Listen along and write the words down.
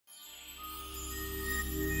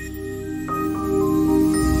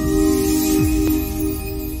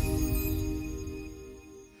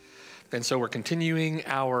And so we're continuing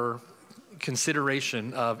our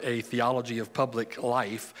consideration of a theology of public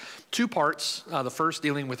life. Two parts. The first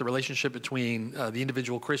dealing with the relationship between the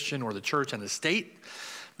individual Christian or the church and the state.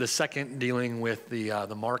 The second dealing with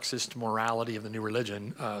the Marxist morality of the new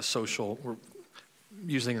religion, we're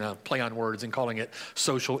using a play on words and calling it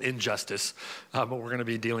social injustice, but we're going to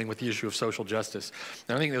be dealing with the issue of social justice.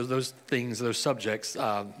 And I think those subjects,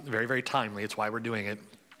 very, very timely. It's why we're doing it,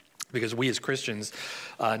 because we as Christians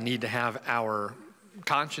need to have our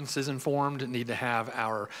consciences informed, need to have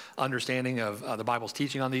our understanding of the Bible's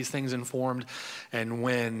teaching on these things informed. And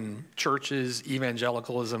when churches,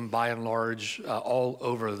 evangelicalism, by and large, all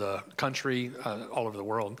over the country, all over the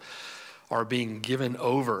world, are being given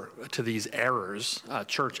over to these errors,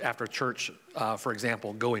 church after church, for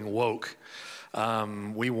example, going woke,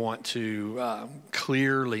 we want to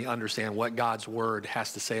clearly understand what God's word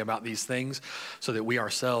has to say about these things so that we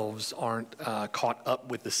ourselves aren't caught up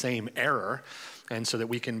with the same error, and so that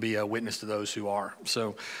we can be a witness to those who are.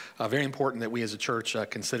 So very important that we as a church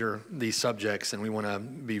consider these subjects, and we want to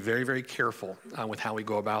be very, very careful with how we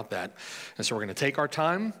go about that. And so we're going to take our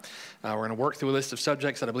time. We're going to work through a list of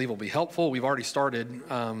subjects that I believe will be helpful. We've already started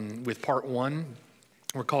with part one.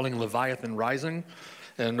 We're calling Leviathan Rising.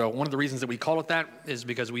 And one of the reasons that we call it that is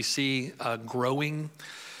because we see a growing,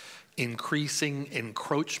 increasing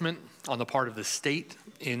encroachment on the part of the state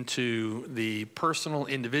into the personal,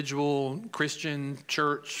 individual, Christian,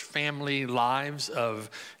 church, family lives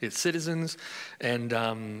of its citizens. And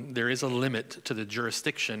there is a limit to the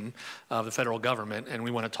jurisdiction of the federal government. And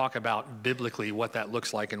we want to talk about biblically what that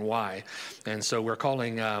looks like and why. And so we're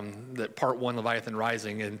calling that part one, Leviathan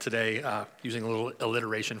Rising, and today, using a little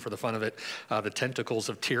alliteration for the fun of it, the Tentacles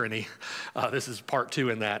of Tyranny. This is part two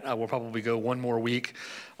in that. We'll probably go one more week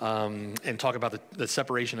and talk about the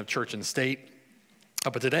separation of church and state.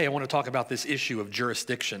 But today I want to talk about this issue of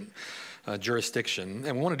jurisdiction. And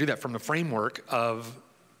we want to do that from the framework of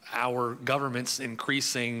our government's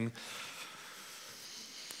increasing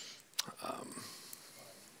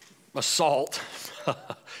assault,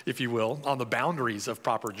 if you will, on the boundaries of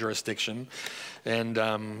proper jurisdiction.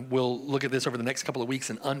 And we'll look at this over the next couple of weeks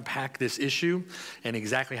and unpack this issue and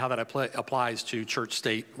exactly how that applies to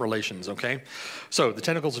church-state relations, okay? So the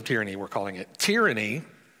Tentacles of Tyranny, we're calling it. Tyranny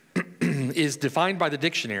is defined by the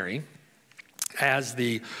dictionary as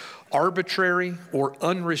the arbitrary or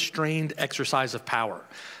unrestrained exercise of power.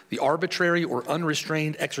 The arbitrary or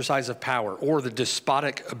unrestrained exercise of power, or the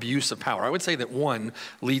despotic abuse of power. I would say that one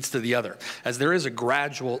leads to the other, as there is a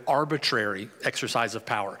gradual arbitrary exercise of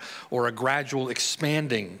power, or a gradual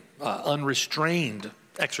expanding, unrestrained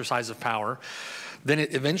exercise of power. Then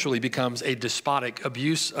it eventually becomes a despotic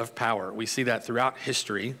abuse of power. We see that throughout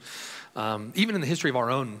history. Even in the history of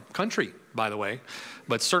our own country, by the way,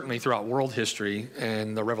 but certainly throughout world history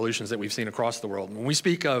and the revolutions that we've seen across the world. When we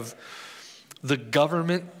speak of the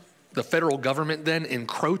government, the federal government then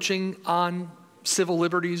encroaching on civil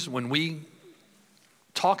liberties, when we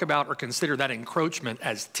talk about or consider that encroachment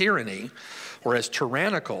as tyranny or as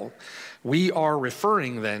tyrannical, we are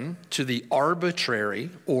referring then to the arbitrary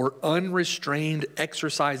or unrestrained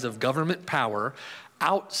exercise of government power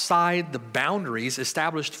outside the boundaries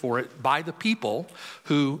established for it by the people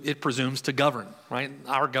who it presumes to govern, right?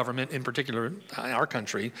 Our government in particular, our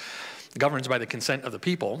country, governs by the consent of the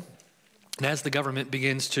people. And as the government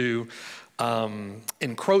begins to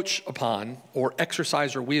encroach upon or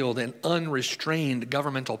exercise or wield an unrestrained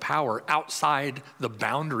governmental power outside the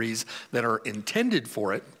boundaries that are intended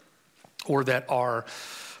for it or that are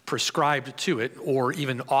prescribed to it or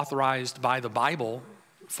even authorized by the Bible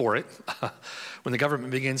for it, when the government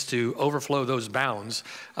begins to overflow those bounds,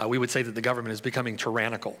 we would say that the government is becoming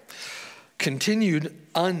tyrannical. Continued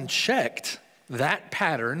unchecked, that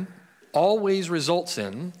pattern always results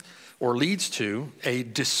in or leads to a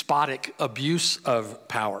despotic abuse of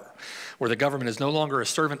power, where the government is no longer a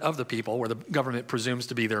servant of the people, where the government presumes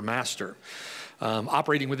to be their master.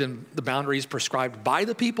 Operating within the boundaries prescribed by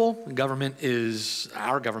the people, the government is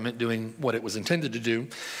our government doing what it was intended to do.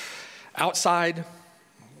 Outside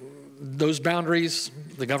those boundaries,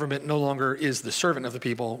 the government no longer is the servant of the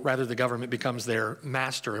people, rather the government becomes their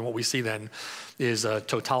master. And what we see then is a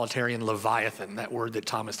totalitarian leviathan, that word that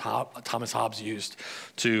Thomas Hobbes used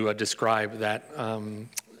to describe that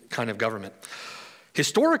kind of government.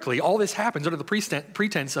 Historically, all this happens under the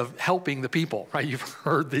pretense of helping the people, right? You've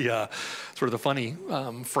heard the sort of the funny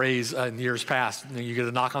phrase in years past. You get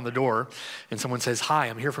a knock on the door and someone says, "Hi,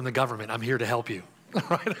 I'm here from the government. I'm here to help you."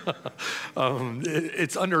 Right?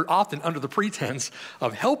 It's often under the pretense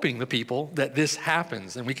of helping the people that this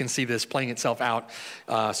happens, and we can see this playing itself out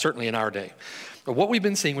certainly in our day. But what we've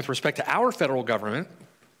been seeing with respect to our federal government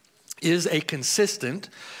is a consistent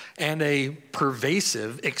and a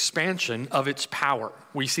pervasive expansion of its power.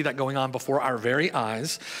 We see that going on before our very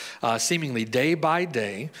eyes. Seemingly day by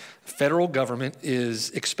day, federal government is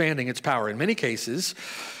expanding its power. In many cases,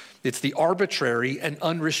 it's the arbitrary and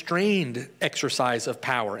unrestrained exercise of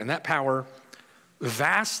power. And that power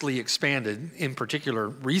vastly expanded, in particular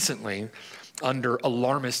recently, under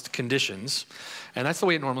alarmist conditions. And that's the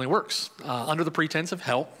way it normally works. Under the pretense of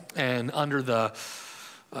help and under the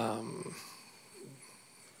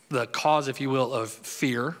cause, if you will, of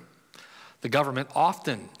fear, the government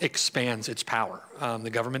often expands its power. The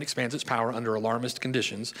government expands its power under alarmist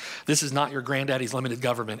conditions. This is not your granddaddy's limited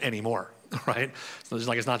government anymore, right? So it's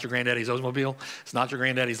like it's not your granddaddy's Oldsmobile. It's not your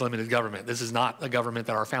granddaddy's limited government. This is not a government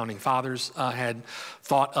that our founding fathers had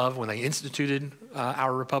thought of when they instituted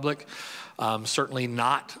our republic. Certainly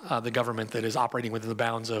not the government that is operating within the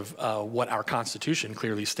bounds of what our Constitution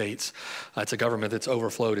clearly states. It's a government that's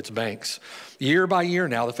overflowed its banks. Year by year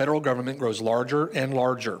now, the federal government grows larger and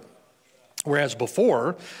larger. Whereas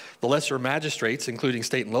before, the lesser magistrates, including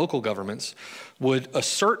state and local governments, would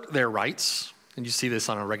assert their rights, and you see this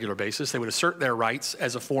on a regular basis, they would assert their rights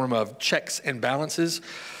as a form of checks and balances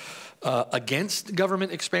against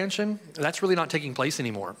government expansion. That's really not taking place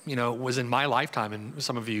anymore. You know, it was in my lifetime, and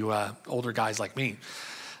some of you older guys like me,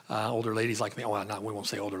 older ladies like me, well, not, we won't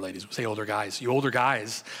say older ladies, we'll say older guys. You older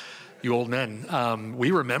guys, you old men, we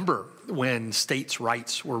remember when states'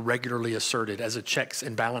 rights were regularly asserted as a checks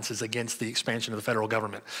and balances against the expansion of the federal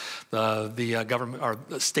government. The government, or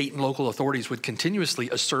the state and local authorities would continuously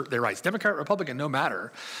assert their rights. Democrat, Republican, no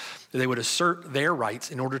matter. They would assert their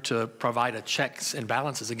rights in order to provide a checks and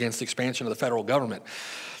balances against the expansion of the federal government.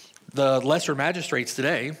 The lesser magistrates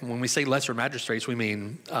today, when we say lesser magistrates, we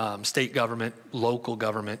mean state government, local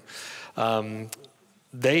government.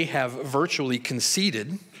 They have virtually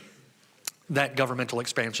conceded that governmental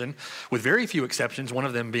expansion, with very few exceptions, one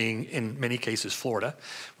of them being, in many cases, Florida,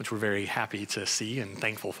 which we're very happy to see and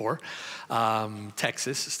thankful for.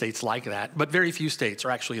 Texas, states like that. But very few states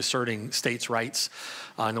are actually asserting states' rights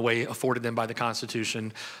in the way afforded them by the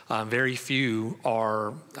Constitution. Very few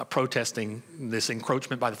are protesting this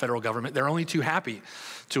encroachment by the federal government. They're only too happy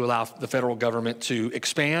to allow the federal government to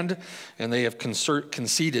expand, and they have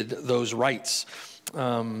conceded those rights.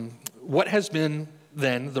 What has been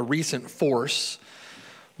then the recent force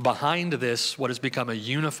behind this, what has become a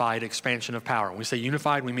unified expansion of power? When we say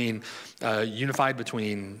unified, we mean unified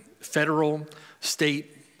between federal,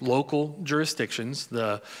 state, local jurisdictions,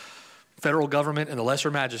 the federal government and the lesser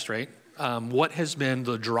magistrate. What has been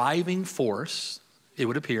the driving force, it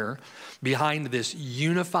would appear, behind this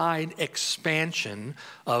unified expansion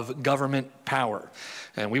of government power?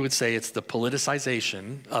 And we would say it's the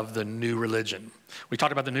politicization of the new religion. We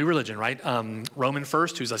talked about the new religion, right? Roman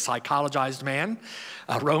First, who's a psychologized man.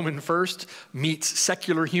 Roman First meets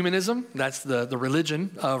secular humanism. That's the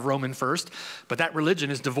religion of Roman First. But that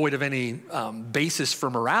religion is devoid of any basis for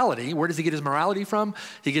morality. Where does he get his morality from?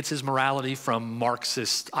 He gets his morality from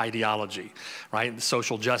Marxist ideology, right?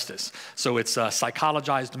 Social justice. So it's a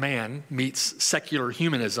psychologized man meets secular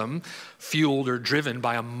humanism, fueled or driven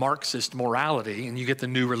by a Marxist morality, and you get the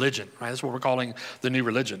new religion, right? That's what we're calling the new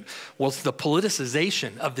religion. Well, it's the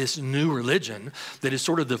politicization of this new religion that is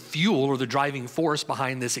sort of the fuel or the driving force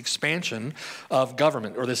behind this expansion of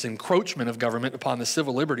government, or this encroachment of government upon the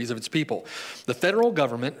civil liberties of its people. The federal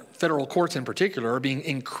government, federal courts in particular, are being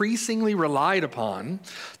increasingly relied upon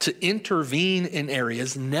to intervene in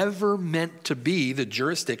areas never meant to be the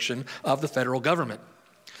jurisdiction of the federal government.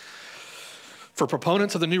 For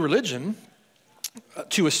proponents of the new religion,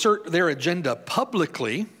 to assert their agenda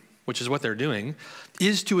publicly, which is what they're doing,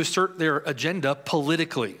 is to assert their agenda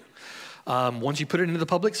politically. Once you put it into the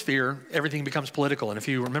public sphere, everything becomes political. And if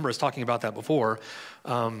you remember us talking about that before,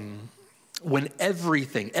 when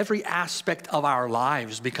every aspect of our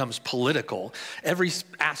lives becomes political, every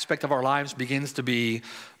aspect of our lives begins to be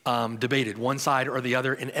debated, one side or the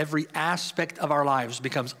other, and every aspect of our lives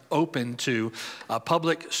becomes open to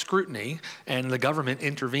public scrutiny, and the government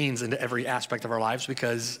intervenes into every aspect of our lives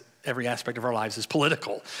because every aspect of our lives is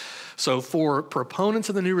political. So for proponents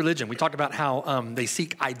of the new religion, we talked about how they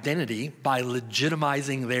seek identity by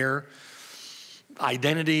legitimizing their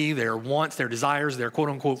identity, their wants, their desires, their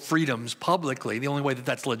quote-unquote freedoms publicly. The only way that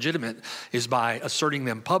that's legitimate is by asserting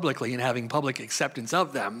them publicly and having public acceptance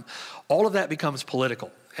of them. All of that becomes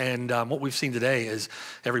political. And what we've seen today is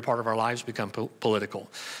every part of our lives become political.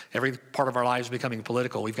 Every part of our lives becoming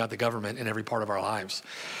political, we've got the government in every part of our lives.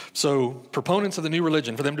 So proponents of the new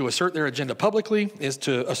religion, for them to assert their agenda publicly is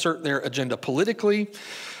to assert their agenda politically,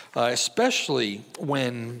 especially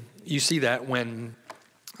when you see that when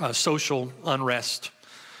social unrest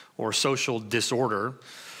or social disorder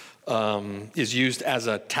is used as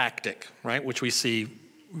a tactic, right, which we see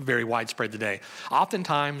very widespread today.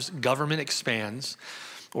 Oftentimes, government expands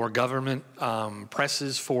or government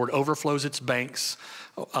presses forward, overflows its banks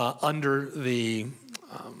under the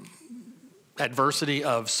adversity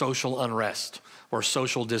of social unrest or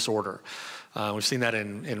social disorder. We've seen that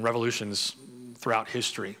in revolutions throughout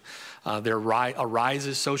history. There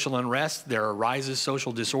arises social unrest, there arises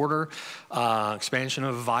social disorder, expansion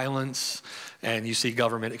of violence, and you see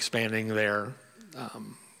government expanding their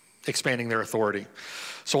authority.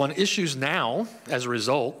 So on issues now, as a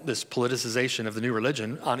result, this politicization of the new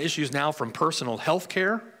religion, on issues now from personal health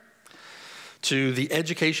care to the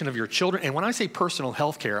education of your children. And when I say personal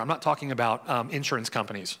health care, I'm not talking about insurance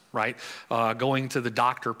companies, right? Going to the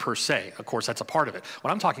doctor per se. Of course, that's a part of it.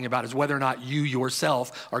 What I'm talking about is whether or not you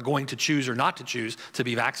yourself are going to choose or not to choose to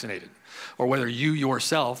be vaccinated, or whether you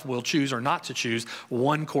yourself will choose or not to choose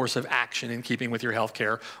one course of action in keeping with your health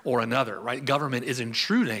care or another, right? Government is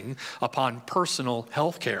intruding upon personal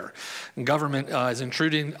health care. Government is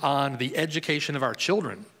intruding on the education of our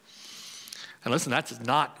children. And listen, that's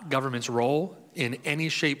not government's role in any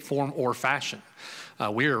shape, form, or fashion.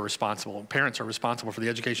 We are responsible, parents are responsible for the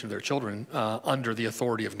education of their children under the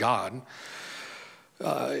authority of God.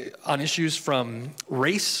 On issues from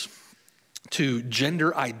race to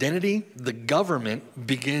gender identity, the government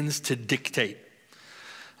begins to dictate.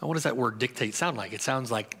 Now, what does that word dictate sound like? It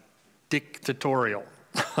sounds like dictatorial.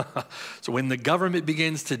 So when the government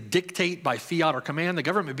begins to dictate by fiat or command, the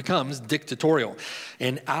government becomes dictatorial.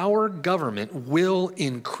 And our government will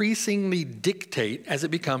increasingly dictate as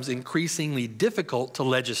it becomes increasingly difficult to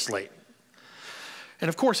legislate. And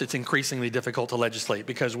of course it's increasingly difficult to legislate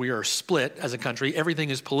because we are split as a country. Everything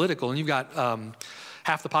is political, and you've got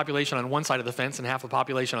half the population on one side of the fence and half the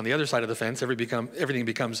population on the other side of the fence. Everything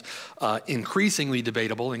becomes increasingly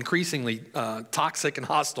debatable, increasingly toxic and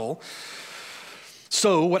hostile.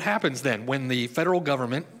 So what happens then when the federal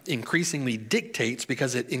government increasingly dictates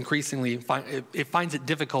because it finds it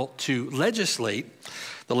difficult to legislate?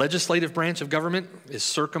 The legislative branch of government is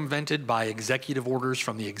circumvented by executive orders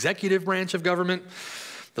from the executive branch of government.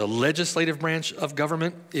 The legislative branch of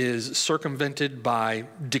government is circumvented by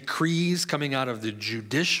decrees coming out of the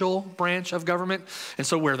judicial branch of government. And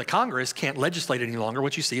so where the Congress can't legislate any longer,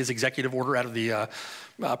 what you see is executive order out of the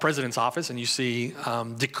president's office, and you see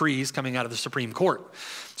decrees coming out of the Supreme Court.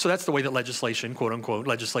 So that's the way that legislation, quote unquote,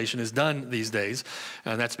 legislation is done these days.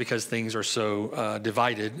 And that's because things are so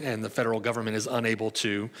divided and the federal government is unable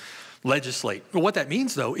to legislate. But what that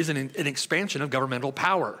means, though, is an expansion of governmental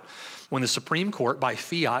power. When the Supreme Court, by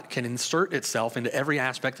fiat, can insert itself into every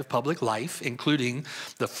aspect of public life, including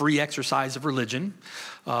the free exercise of religion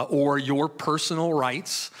or your personal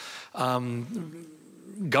rights,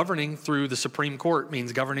 governing through the Supreme Court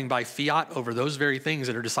means governing by fiat over those very things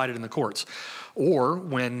that are decided in the courts. Or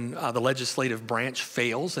when the legislative branch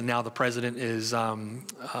fails and now the president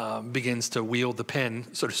begins to wield the pen,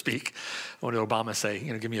 so to speak. What did Obama say?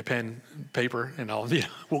 Give me a pen, paper, and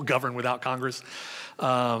we'll govern without Congress.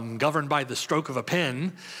 Governed by the stroke of a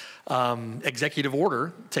pen, executive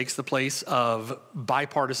order takes the place of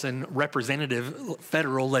bipartisan representative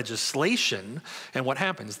federal legislation. And what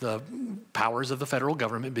happens? The powers of the federal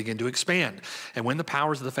government begin to expand. And when the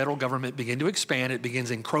powers of the federal government begin to expand, it begins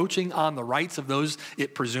encroaching on the rights of those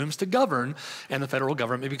it presumes to govern, and the federal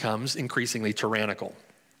government becomes increasingly tyrannical.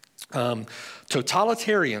 The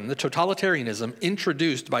totalitarianism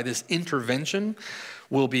introduced by this intervention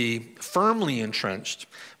will be firmly entrenched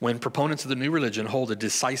when proponents of the new religion hold a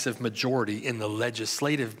decisive majority in the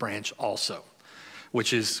legislative branch also,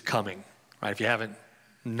 which is coming, right? If you haven't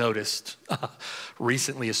noticed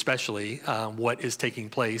recently, especially what is taking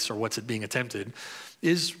place or what's being attempted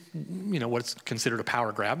is, what's considered a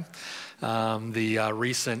power grab. The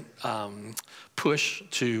recent push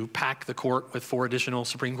to pack the court with 4 additional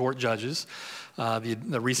Supreme Court judges,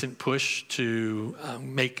 the recent push to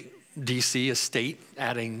make D.C. a state,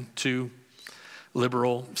 adding 2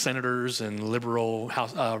 liberal senators and liberal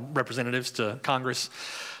House representatives to Congress.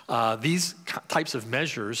 These types of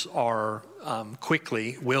measures are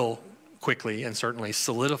will quickly and certainly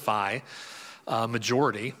solidify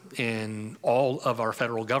majority in all of our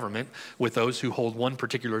federal government with those who hold one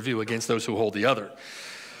particular view against those who hold the other.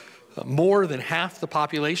 More than half the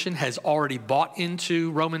population has already bought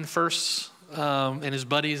into Roman First and his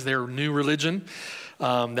buddies, their new religion.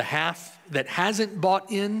 The half that hasn't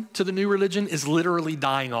bought into the new religion is literally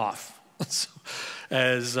dying off.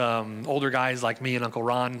 As older guys like me and Uncle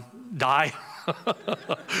Ron die,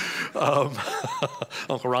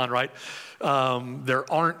 Uncle Ron, right?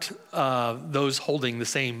 There aren't those holding the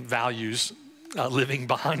same values living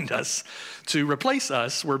behind us to replace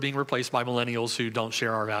us. We're being replaced by millennials who don't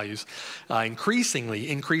share our values.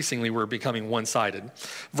 Increasingly, we're becoming one-sided.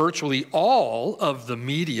 Virtually all of the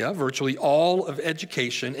media, virtually all of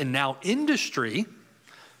education, and now industry,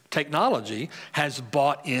 technology, has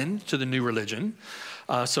bought into the new religion.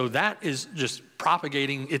 So that is just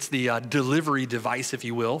propagating. It's the delivery device, if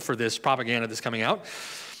you will, for this propaganda that's coming out.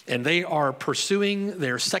 And they are pursuing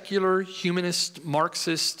their secular, humanist,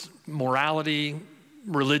 Marxist morality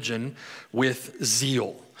religion with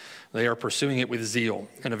zeal. They are pursuing it with zeal.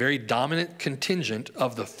 And a very dominant contingent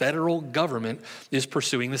of the federal government is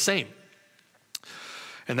pursuing the same.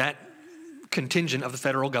 And that contingent of the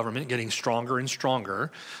federal government getting stronger and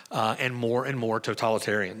stronger and more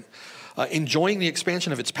totalitarian. Enjoying the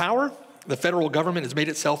expansion of its power, the federal government has made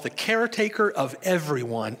itself the caretaker of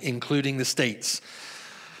everyone, including the states.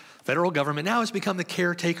 Federal government now has become the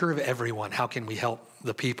caretaker of everyone. How can we help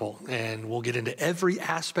the people? And we'll get into every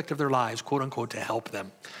aspect of their lives, quote unquote, to help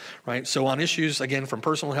them, right? So on issues, again, from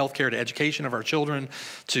personal health care to education of our children,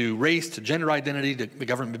 to race, to gender identity, the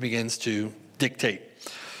government begins to dictate.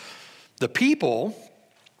 The people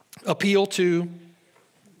appeal to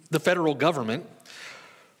the federal government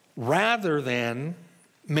rather than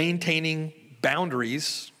maintaining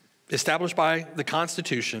boundaries established by the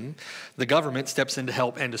Constitution. The government steps in to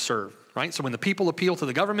help and to serve, right? So when the people appeal to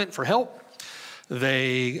the government for help,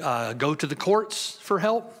 they go to the courts for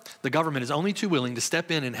help. The government is only too willing to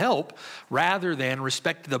step in and help rather than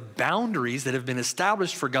respect the boundaries that have been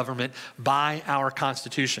established for government by our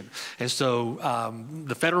Constitution. And so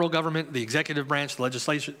the federal government, the executive branch, the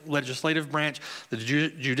legislative branch, the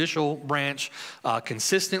judicial branch,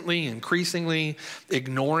 consistently, increasingly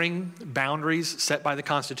ignoring boundaries set by the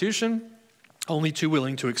Constitution, only too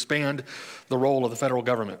willing to expand the role of the federal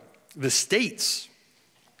government. The states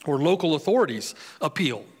or local authorities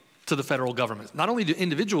appeal to the federal government. Not only do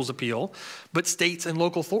individuals appeal, but states and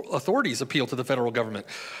local authorities appeal to the federal government.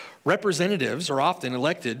 Representatives are often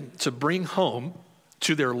elected to bring home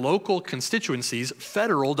to their local constituencies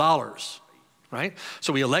federal dollars, right?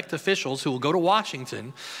 So we elect officials who will go to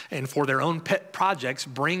Washington and for their own pet projects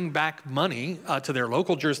bring back money to their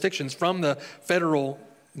local jurisdictions from the federal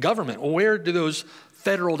government. Well, where do those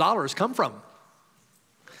federal dollars come from?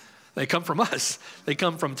 They come from us. They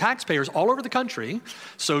come from taxpayers all over the country.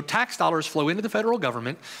 So tax dollars flow into the federal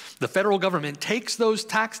government. The federal government takes those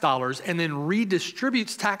tax dollars and then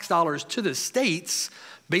redistributes tax dollars to the states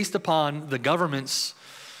based upon the government's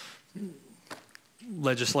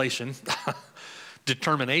legislation,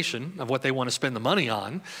 determination of what they want to spend the money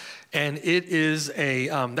on. And it is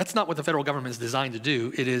that's not what the federal government is designed to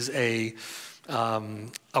do. It is a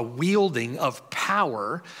wielding of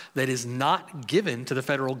power that is not given to the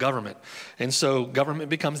federal government. And so government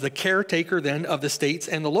becomes the caretaker then of the states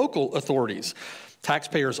and the local authorities.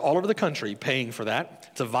 Taxpayers all over the country paying for that.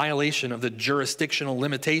 It's a violation of the jurisdictional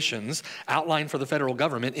limitations outlined for the federal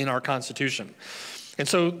government in our Constitution. And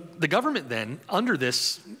so the government then, under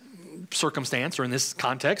this circumstance or in this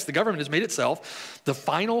context, the government has made itself the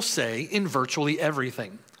final say in virtually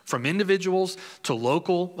everything. From individuals to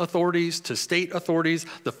local authorities to state authorities,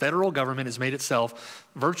 the federal government has made itself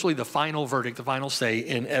virtually the final verdict, the final say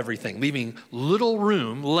in everything, leaving little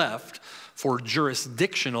room left for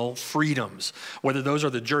jurisdictional freedoms. Whether those are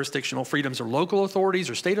the jurisdictional freedoms of local authorities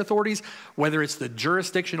or state authorities, whether it's the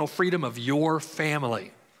jurisdictional freedom of your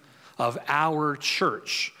family, of our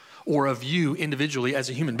church, or of you individually as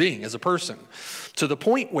a human being, as a person, to the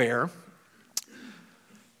point where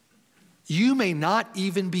you may not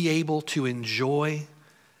even be able to enjoy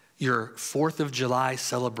your 4th of July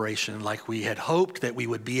celebration like we had hoped that we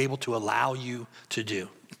would be able to allow you to do.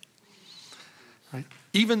 Right?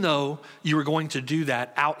 Even though you were going to do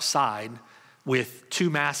that outside with 2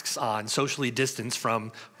 masks on, socially distanced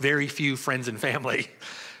from very few friends and family,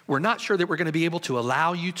 we're not sure that we're going to be able to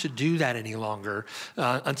allow you to do that any longer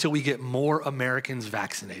until we get more Americans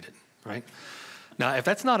vaccinated, right? Now, if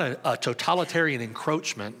that's not a totalitarian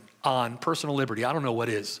encroachment on personal liberty, I don't know what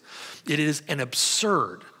is. It is an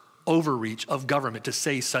absurd overreach of government to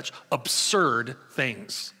say such absurd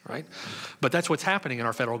things, right? But that's what's happening in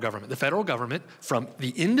our federal government. The federal government, from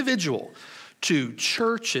the individual to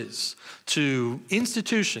churches, to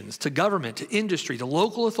institutions, to government, to industry, to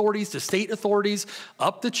local authorities, to state authorities,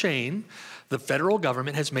 up the chain, the federal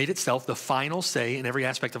government has made itself the final say in every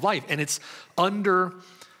aspect of life. And it's under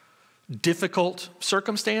difficult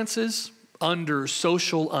circumstances, under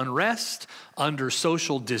social unrest, under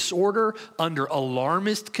social disorder, under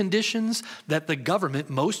alarmist conditions, that the government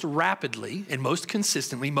most rapidly and most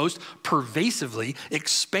consistently, most pervasively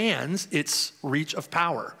expands its reach of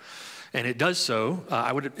power. And it does so,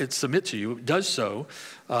 I would submit to you, it does so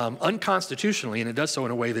unconstitutionally, and it does so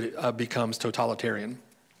in a way that it becomes totalitarian.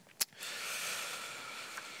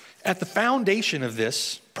 At the foundation of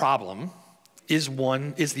this problem is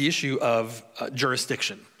the issue of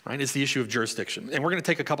jurisdiction, right? It's the issue of jurisdiction. And we're going to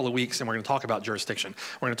take a couple of weeks and we're going to talk about jurisdiction.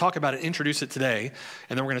 We're going to talk about it, introduce it today,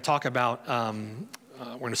 and then we're going to talk about,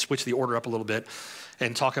 we're going to switch the order up a little bit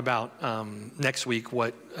and talk about next week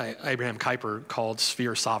what Abraham Kuyper called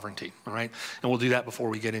sphere sovereignty, all right? And we'll do that before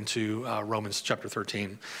we get into Romans chapter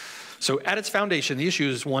 13. So at its foundation, the issue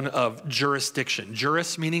is one of jurisdiction.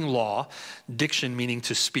 Juris meaning law, diction meaning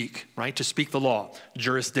to speak, right? To speak the law.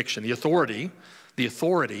 Jurisdiction, the authority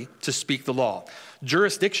to speak the law.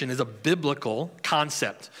 Jurisdiction is a biblical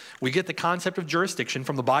concept. We get the concept of jurisdiction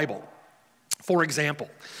from the Bible. For example,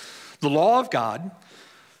 the law of God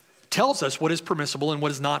tells us what is permissible and what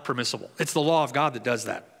is not permissible. It's the law of God that does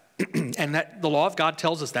that. And that the law of God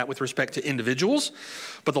tells us that with respect to individuals,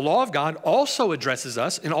 but the law of God also addresses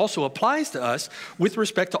us and also applies to us with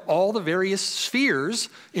respect to all the various spheres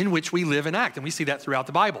in which we live and act. And we see that throughout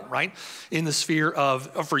the Bible, right? In the sphere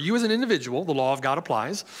of, for you as an individual, the law of God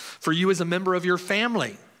applies. For you as a member of your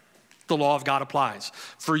family, the law of God applies.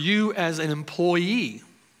 For you as an employee,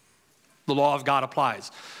 the law of God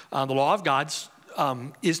applies. The law of God's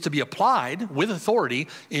is to be applied with authority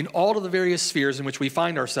in all of the various spheres in which we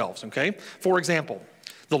find ourselves, okay? For example,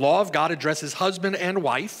 the law of God addresses husband and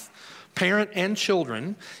wife, parent and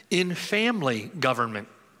children in family government,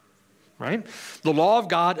 right? The law of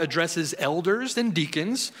God addresses elders and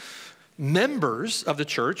deacons, members of the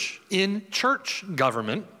church in church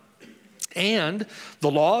government, and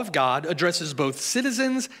the law of God addresses both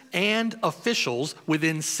citizens and officials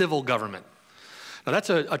within civil government. Now,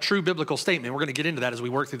 that's a true biblical statement. We're going to get into that as we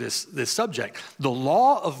work through this subject. The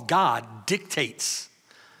law of God dictates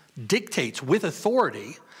with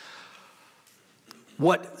authority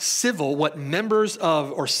what members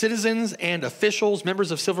of, or citizens and officials, members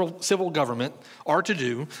of civil government are to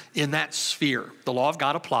do in that sphere. The law of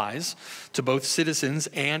God applies to both citizens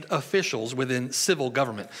and officials within civil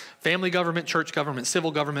government. Family government, church government, civil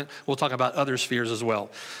government. We'll talk about other spheres as well.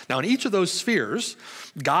 Now, in each of those spheres,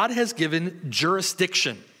 God has given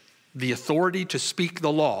jurisdiction, the authority to speak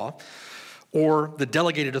the law, or the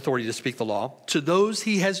delegated authority to speak the law, to those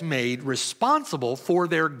he has made responsible for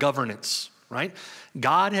their governance, right?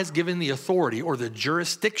 God has given the authority or the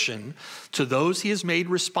jurisdiction to those he has made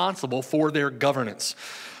responsible for their governance.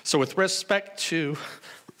 So with respect to,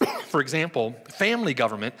 for example, family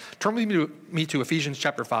government, turn with me to Ephesians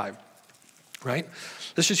chapter 5, right?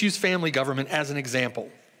 Let's just use family government as an example.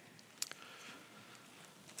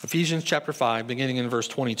 Ephesians chapter 5, beginning in verse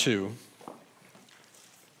 22.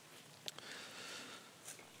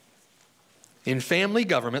 In family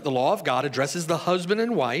government, the law of God addresses the husband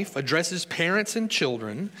and wife, addresses parents and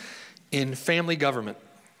children in family government.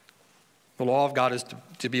 The law of God is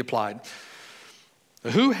to be applied.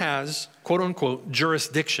 Who has, quote unquote,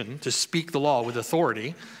 jurisdiction to speak the law with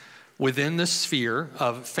authority within the sphere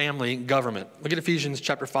of family government? Look at Ephesians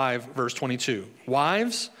chapter 5, verse 22.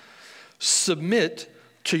 Wives, submit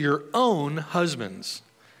to your own husbands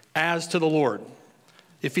as to the Lord.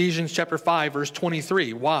 Ephesians chapter 5, verse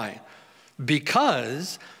 23. Why?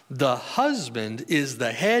 Because the husband is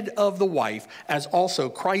the head of the wife, as also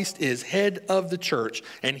Christ is head of the church,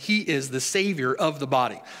 and he is the Savior of the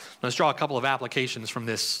body. Let's draw a couple of applications from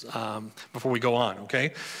this before we go on,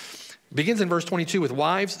 okay? Begins in verse 22 with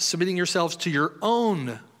wives submitting yourselves to your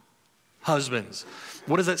own husbands.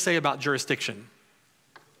 What does that say about jurisdiction?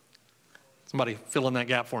 Somebody fill in that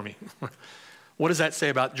gap for me. What does that say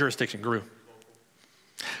about jurisdiction, Guru?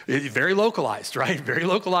 Very localized, right? Very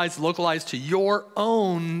localized to your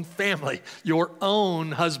own family, your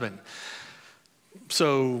own husband.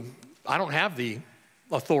 So I don't have the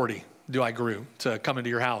authority, do I, Guru, to come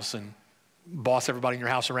into your house and boss everybody in your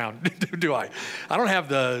house around, do I? I don't have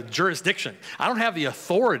the jurisdiction. I don't have the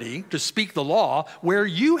authority to speak the law where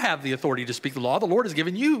you have the authority to speak the law. The Lord has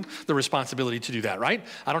given you the responsibility to do that, right?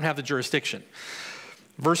 I don't have the jurisdiction.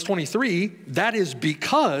 Verse 23, that is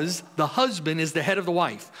because the husband is the head of the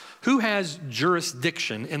wife. Who has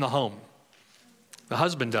jurisdiction in the home? The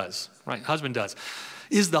husband does, right? Husband does.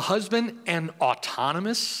 Is the husband an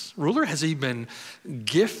autonomous ruler? Has he been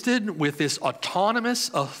gifted with this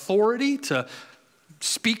autonomous authority to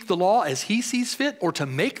speak the law as he sees fit or to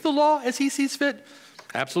make the law as he sees fit?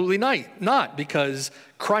 Absolutely not, because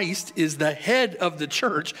Christ is the head of the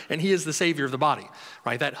church and he is the Savior of the body,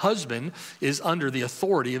 right? That husband is under the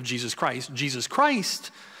authority of Jesus Christ. Jesus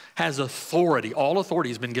Christ has authority. All authority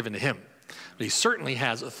has been given to him. but he certainly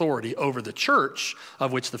has authority over the church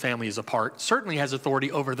of which the family is a part, certainly has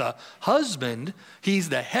authority over the husband. He's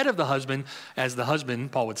the head of the husband, as the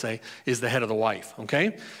husband, Paul would say, is the head of the wife,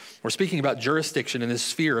 okay? We're speaking about jurisdiction in this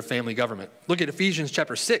sphere of family government. Look at Ephesians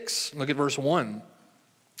chapter 6. Look at verse 1.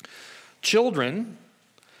 Children,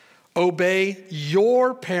 obey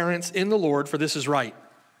your parents in the Lord, for this is right.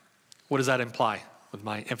 What does that imply with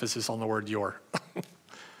my emphasis on the word your?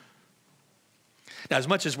 Now, as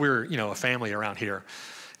much as we're, a family around here,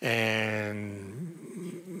 and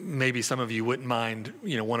maybe some of you wouldn't mind,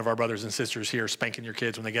 one of our brothers and sisters here spanking your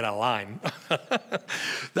kids when they get out of line.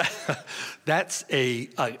 That's a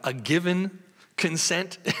given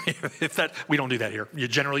consent. We don't do that here,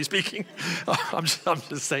 generally speaking. I'm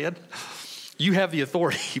just saying. You have the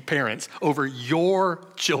authority, parents, over your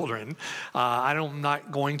children. I'm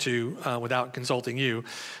not going to, without consulting you,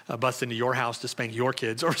 bust into your house to spank your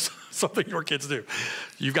kids or something your kids do.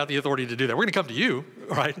 You've got the authority to do that. We're going to come to you,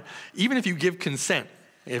 right? Even if you give consent.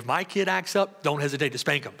 If my kid acts up, don't hesitate to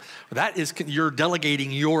spank them. That is, you're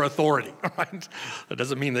delegating your authority, right? That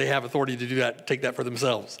doesn't mean they have authority to do that, take that for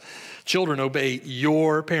themselves. Children, obey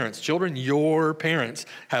your parents. Children, your parents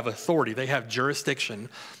have authority. They have jurisdiction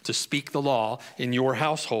to speak the law in your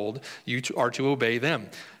household. You are to obey them.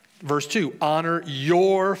 Verse 2, honor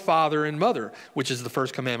your father and mother, which is the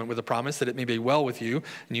first commandment with a promise that it may be well with you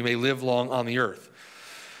and you may live long on the earth.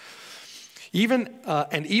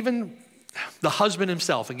 Even the husband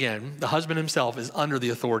himself, again, the husband himself is under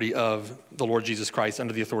the authority of the Lord Jesus Christ,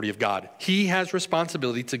 under the authority of God. He has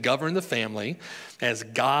responsibility to govern the family as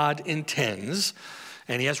God intends,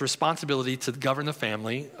 and he has responsibility to govern the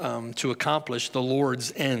family to accomplish the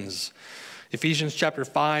Lord's ends. Ephesians chapter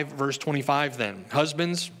 5, verse 25 then.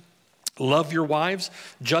 Husbands, love your wives,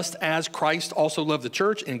 just as Christ also loved the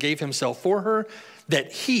church and gave himself for her,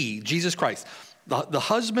 that he, Jesus Christ, the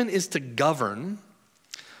husband is to govern.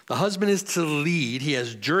 The husband is to lead. He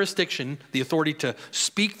has jurisdiction, the authority to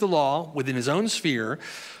speak the law within his own sphere,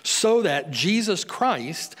 so that Jesus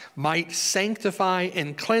Christ might sanctify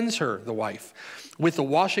and cleanse her, the wife, with the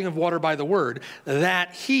washing of water by the word,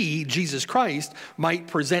 that he, Jesus Christ, might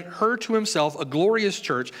present her to himself a glorious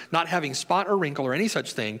church, not having spot or wrinkle or any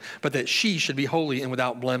such thing, but that she should be holy and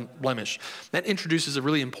without blemish. That introduces a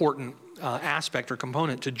really important aspect or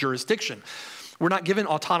component to jurisdiction. We're not given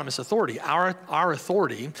autonomous authority. Our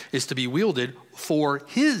authority is to be wielded for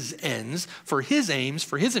his ends, for his aims,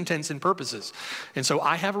 for his intents and purposes. And so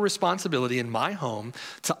I have a responsibility in my home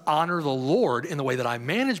to honor the Lord in the way that I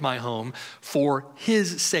manage my home for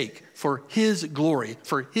his sake, for his glory,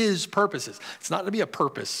 for his purposes. It's not to be a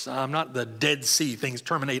purpose. I'm not the Dead Sea, things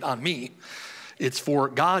terminate on me. It's for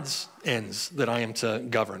God's ends that I am to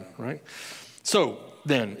govern, right? So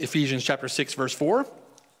then, Ephesians chapter 6, verse 4.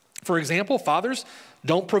 For example, fathers,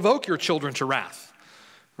 don't provoke your children to wrath,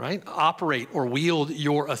 right? Operate or wield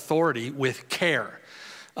your authority with care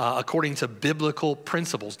according to biblical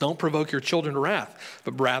principles. Don't provoke your children to wrath,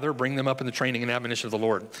 but rather bring them up in the training and admonition of the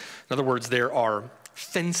Lord. In other words, there are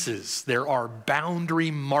fences, there are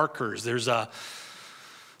boundary markers, there's a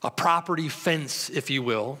property fence, if you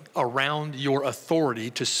will, around your authority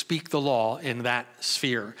to speak the law in that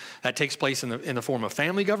sphere. That takes place in the form of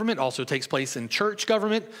family government, also takes place in church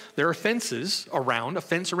government. There are fences around, a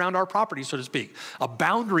fence around our property, so to speak, a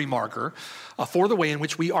boundary marker for the way in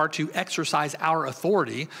which we are to exercise our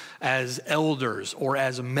authority as elders or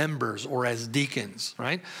as members or as deacons,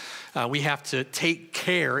 right? We have to take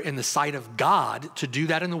care in the sight of God to do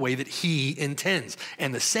that in the way that he intends.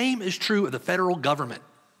 And the same is true of the federal government.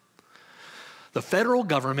 The federal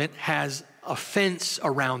government has a fence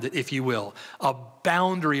around it, if you will, a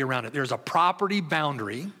boundary around it. There's a property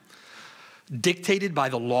boundary dictated by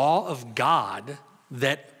the law of God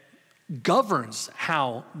that governs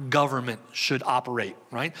how government should operate,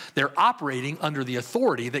 right? They're operating under the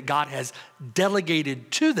authority that God has delegated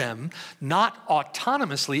to them, not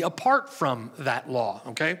autonomously apart from that law,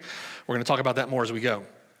 okay? We're going to talk about that more as we go.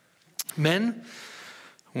 Men,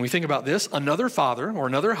 when we think about this, another father or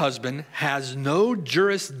another husband has no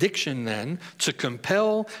jurisdiction then to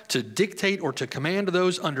compel, to dictate, or to command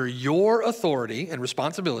those under your authority and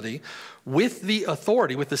responsibility with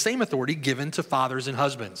the same authority given to fathers and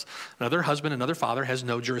husbands. Another husband, another father has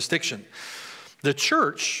no jurisdiction. The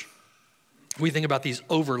church, we think about these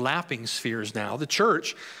overlapping spheres now, the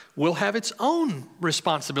church will have its own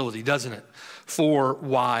responsibility, doesn't it, for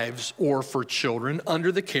wives or for children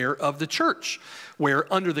under the care of the church,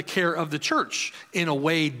 where under the care of the church, in a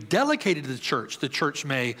way delegated to the church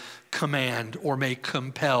may command or may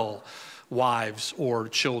compel wives or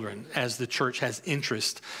children as the church has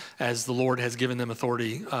interest, as the Lord has given them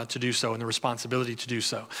authority to do so and the responsibility to do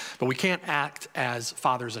so. But we can't act as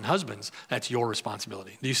fathers and husbands. That's your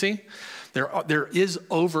responsibility. Do you see? There is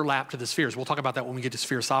overlap to the spheres. We'll talk about that when we get to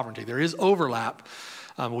sphere sovereignty. There is overlap.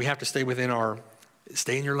 We have to stay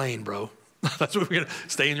stay in your lane, bro. That's what we're going to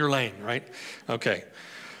stay in your lane, right? Okay.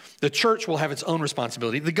 The church will have its own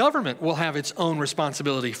responsibility. The government will have its own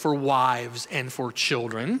responsibility for wives and for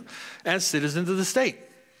children as citizens of the state.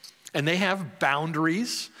 And they have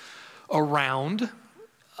boundaries around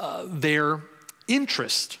their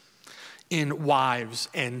interest in wives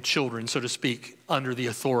and children, so to speak, under the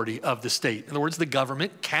authority of the state. In other words, the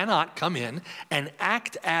government cannot come in and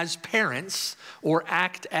act as parents or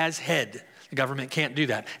act as head. The government can't do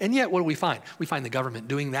that. And yet, what do we find? We find the government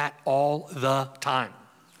doing that all the time.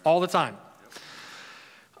 All the time.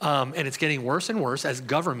 And it's getting worse and worse as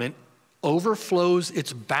government overflows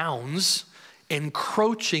its bounds,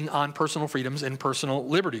 encroaching on personal freedoms and personal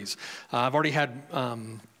liberties. I've already had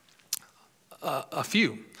a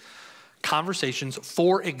few conversations,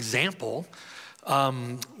 for example,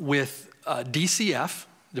 with DCF,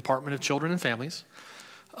 Department of Children and Families,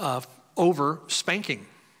 over spanking,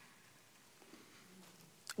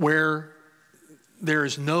 where there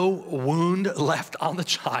is no wound left on the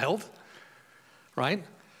child, right?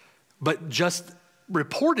 But just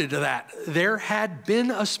reported that there had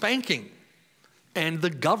been a spanking, and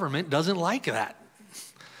the government doesn't like that.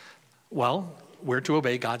 Well, we're to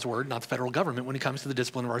obey God's word, not the federal government, when it comes to the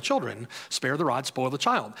discipline of our children. Spare the rod, spoil the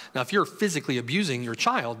child. Now, if you're physically abusing your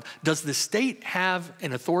child, does the state have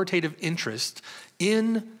an authoritative interest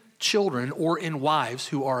in children or in wives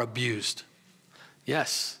who are abused?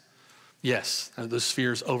 Yes. Yes, those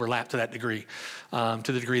spheres overlap to that degree, to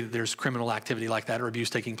the degree that there's criminal activity like that or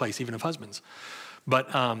abuse taking place, even of husbands.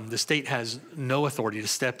 But the state has no authority to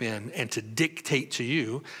step in and to dictate to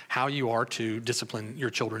you how you are to discipline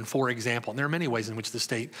your children, for example. And there are many ways in which the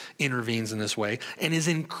state intervenes in this way and is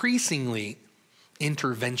increasingly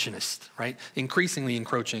interventionist, right? Increasingly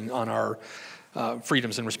encroaching on our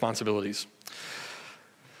freedoms and responsibilities.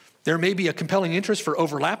 There may be a compelling interest for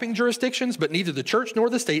overlapping jurisdictions, but neither the church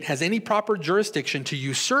nor the state has any proper jurisdiction to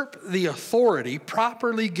usurp the authority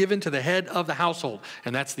properly given to the head of the household.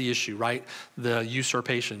 And that's the issue, right? The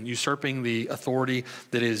usurpation, usurping the authority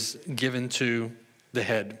that is given to the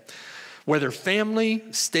head. Whether family,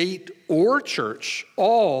 state, or church,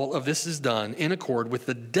 all of this is done in accord with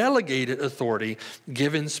the delegated authority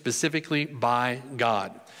given specifically by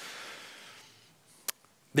God.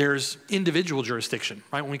 There's individual jurisdiction,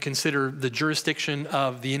 right? When we consider the jurisdiction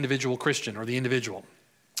of the individual Christian or the individual.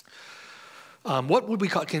 What would we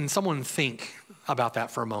call, can someone think about that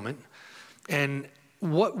for a moment? And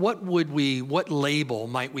what label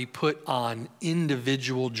might we put on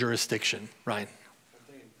individual jurisdiction, Ryan?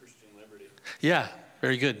 I'm thinking Christian liberty. Yeah,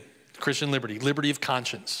 very good. Christian liberty, liberty of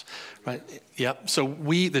conscience, right? Yep. So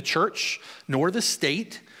we, the church, nor the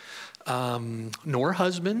state, nor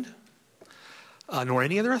husband, nor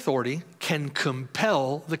any other authority can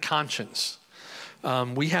compel the conscience.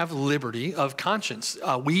 We have liberty of conscience.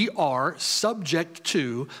 We are subject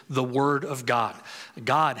to the word of God.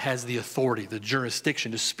 God has the authority, the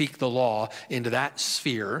jurisdiction to speak the law into that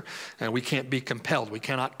sphere, and we can't be compelled. We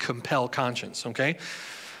cannot compel conscience, okay?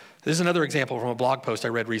 This is another example from a blog post I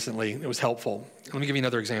read recently. It was helpful. Let me give you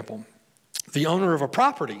another example. The owner of a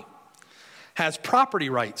property has property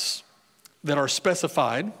rights that are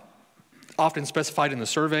specified, often specified in the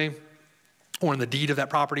survey or in the deed of that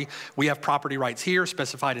property. We have property rights here,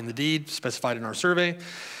 specified in the deed, specified in our survey.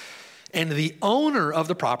 And the owner of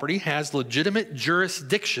the property has legitimate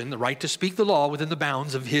jurisdiction, the right to speak the law within the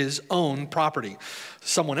bounds of his own property.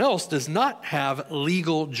 Someone else does not have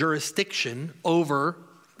legal jurisdiction over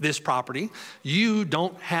this property. You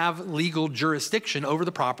don't have legal jurisdiction over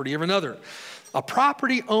the property of another. A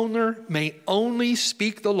property owner may only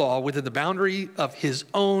speak the law within the boundary of his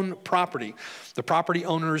own property. The property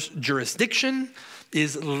owner's jurisdiction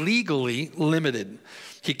is legally limited.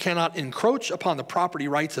 He cannot encroach upon the property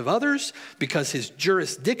rights of others because his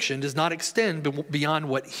jurisdiction does not extend beyond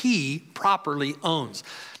what he properly owns.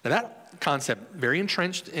 Now that concept, very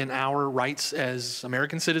entrenched in our rights as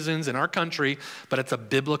American citizens in our country, but it's a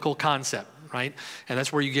biblical concept, right? And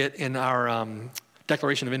that's where you get in our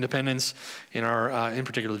Declaration of Independence, in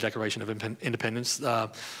particular the Declaration of Independence,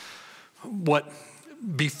 what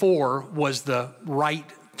before was the right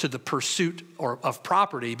to the pursuit of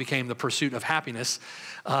property became the pursuit of happiness.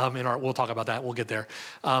 We'll talk about that, we'll get there.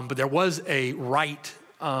 But there was a right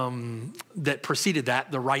that preceded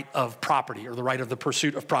that, the right of property, or the right of the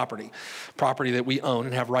pursuit of property that we own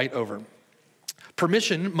and have right over.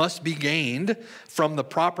 Permission must be gained from the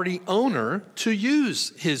property owner to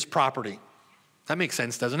use his property. That makes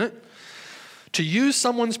sense, doesn't it? To use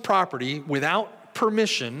someone's property without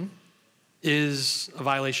permission is a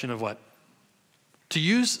violation of what? To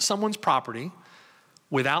use someone's property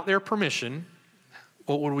without their permission,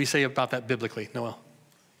 what would we say about that biblically, Noel?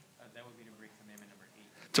 That would be to break commandment number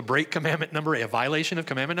 8. To break commandment number 8, a violation of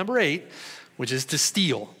commandment number 8, which is to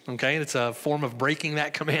steal, okay? It's a form of breaking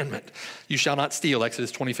that commandment. You shall not steal,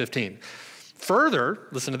 Exodus 20:15. Further,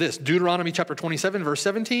 listen to this, Deuteronomy chapter 27, verse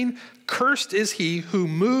 17, cursed is he who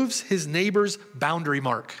moves his neighbor's boundary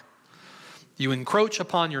mark. You encroach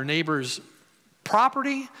upon your neighbor's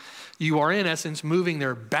property, you are in essence moving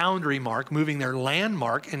their boundary mark, moving their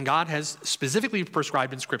landmark, and God has specifically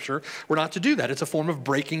prescribed in Scripture we're not to do that. It's a form of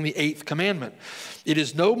breaking the 8th commandment. It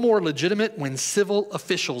is no more legitimate when civil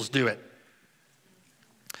officials do it.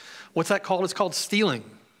 What's that called? It's called stealing.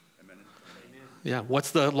 Yeah, what's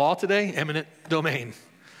the law today? Eminent domain.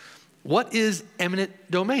 What is eminent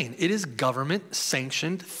domain? It is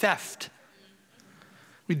government-sanctioned theft.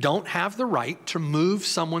 We don't have the right to move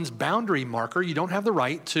someone's boundary marker. You don't have the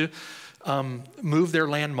right to move their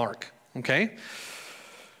landmark, okay?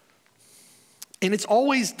 And it's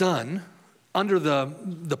always done under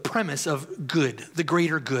the premise of good, the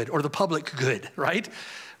greater good, or the public good, right?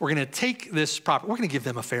 We're going to take this property. We're going to give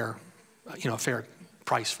them a fair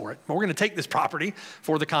price for it. But we're going to take this property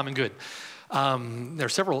for the common good. There are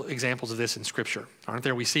several examples of this in Scripture, aren't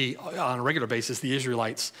there? We see on a regular basis the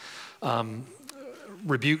Israelites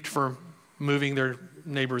rebuked for moving their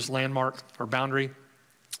neighbor's landmark or boundary.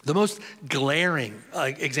 The most glaring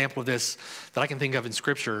example of this that I can think of in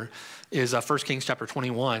Scripture is 1 Kings chapter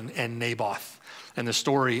 21 and Naboth, and the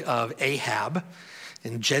story of Ahab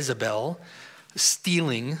and Jezebel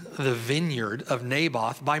stealing the vineyard of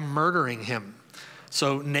Naboth by murdering him.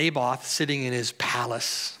 So Naboth sitting in his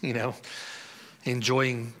palace,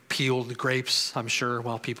 enjoying peeled grapes, I'm sure,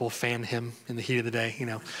 while people fan him in the heat of the day,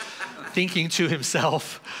 thinking to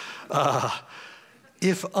himself,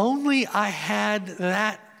 if only I had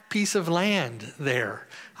that piece of land there,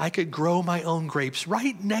 I could grow my own grapes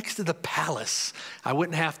right next to the palace. I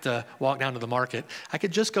wouldn't have to walk down to the market. I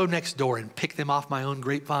could just go next door and pick them off my own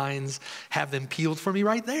grapevines, have them peeled for me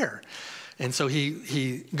right there. And so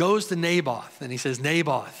he goes to Naboth and he says,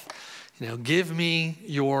 Naboth, give me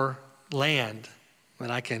your land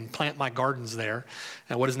and I can plant my gardens there.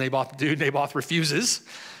 And what does Naboth do? Naboth refuses.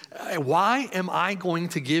 Why am I going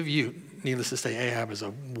to give you, needless to say, Ahab is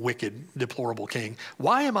a wicked, deplorable king.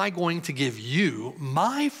 Why am I going to give you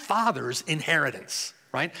my father's inheritance,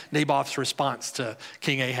 right? Naboth's response to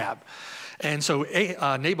King Ahab. And so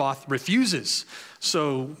Naboth refuses.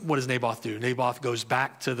 So what does Naboth do? Naboth goes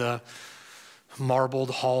back to the marbled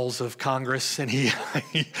halls of Congress and he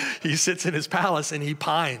sits in his palace and he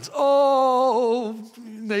pines. Oh,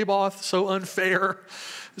 Naboth, so unfair,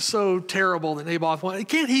 so terrible that Naboth wanted.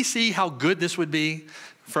 Can't he see how good this would be?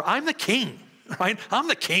 For I'm the king, right? I'm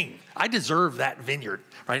the king. I deserve that vineyard,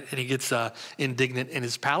 right? And he gets indignant in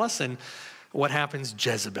his palace. And what happens?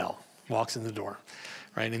 Jezebel walks in the door,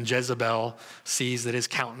 right? And Jezebel sees that his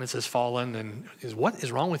countenance has fallen and is, what is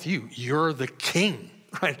wrong with you? You're the king,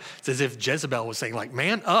 right? It's as if Jezebel was saying, like,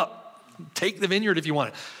 man up, take the vineyard if you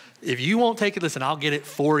want it. If you won't take it, listen, I'll get it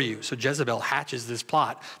for you. So Jezebel hatches this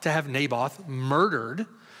plot to have Naboth murdered,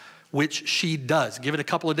 which she does. Give it a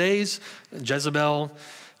couple of days. Jezebel,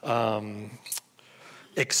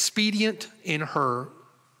 expedient in her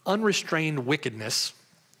unrestrained wickedness,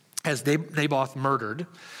 has Naboth murdered.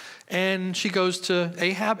 And she goes to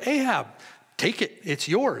Ahab, Ahab, take it, it's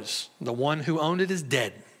yours. The one who owned it is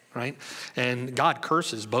dead, right? And God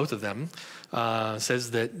curses both of them,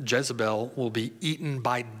 says that Jezebel will be eaten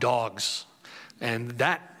by dogs. And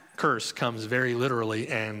that curse comes very literally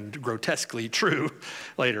and grotesquely true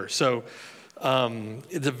later. So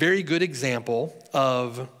it's a very good example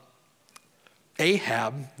of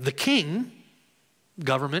Ahab, the king,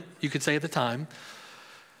 government, you could say at the time,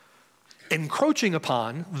 encroaching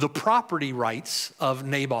upon the property rights of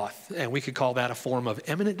Naboth. And we could call that a form of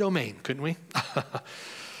eminent domain, couldn't we?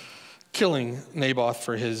 Killing Naboth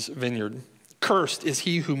for his vineyard. Cursed is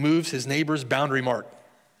he who moves his neighbor's boundary mark.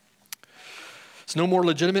 It's no more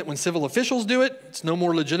legitimate when civil officials do it. It's no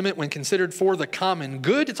more legitimate when considered for the common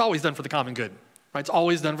good. It's always done for the common good, right? It's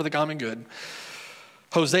always done for the common good.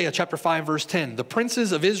 Hosea chapter 5, verse 10. The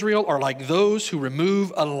princes of Israel are like those who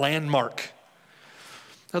remove a landmark.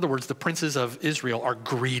 In other words, the princes of Israel are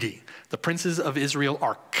greedy. The princes of Israel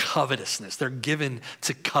are covetousness. They're given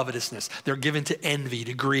to covetousness. They're given to envy,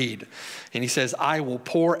 to greed. And he says, I will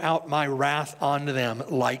pour out my wrath on them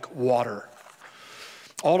like water.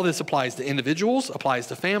 All of this applies to individuals, applies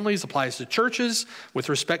to families, applies to churches with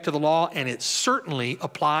respect to the law, and it certainly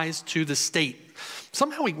applies to the state.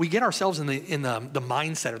 Somehow we get ourselves in the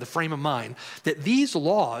mindset or the frame of mind that these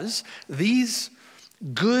laws, these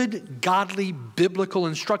good, godly, biblical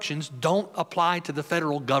instructions don't apply to the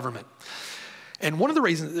federal government. And one of the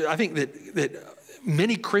reasons I think that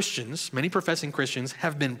many Christians, many professing Christians,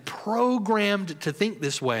 have been programmed to think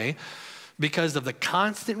this way because of the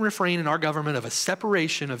constant refrain in our government of a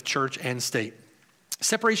separation of church and state.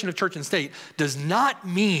 Separation of church and state does not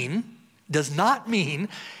mean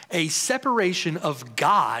a separation of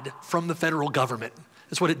God from the federal government.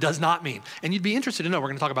 That's what it does not mean. And you'd be interested to know, we're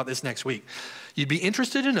going to talk about this next week. You'd be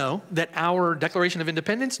interested to know that our Declaration of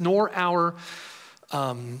Independence nor our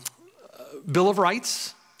Bill of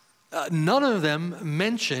Rights, none of them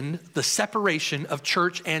mention the separation of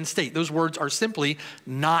church and state. Those words are simply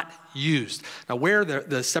not used. Now, where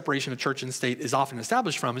the separation of church and state is often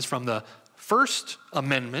established from is from the First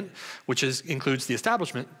Amendment, which includes the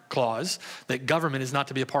Establishment Clause, that government is not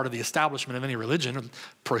to be a part of the establishment of any religion, or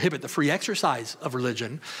prohibit the free exercise of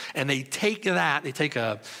religion. And they take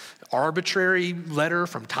a arbitrary letter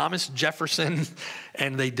from Thomas Jefferson,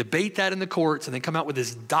 and they debate that in the courts, and they come out with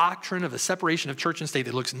this doctrine of a separation of church and state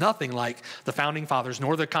that looks nothing like the Founding Fathers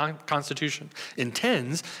nor the Constitution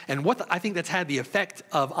intends. And what I think that's had the effect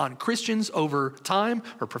of on Christians over time,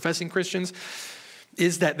 or professing Christians,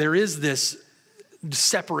 is that there is this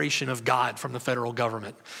separation of God from the federal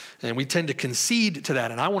government. And we tend to concede to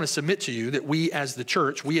that. And I want to submit to you that we as the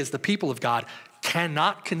church, we as the people of God,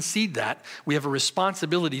 cannot concede that. We have a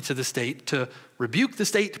responsibility to the state to rebuke the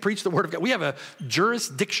state, to preach the word of God. We have a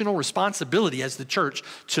jurisdictional responsibility as the church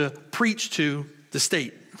to preach to the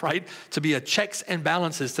state, right? To be a checks and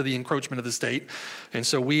balances to the encroachment of the state. And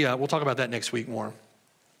so we'll talk about that next week more.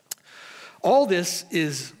 All this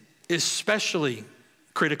is especially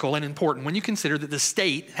critical and important when you consider that the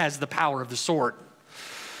state has the power of the sword.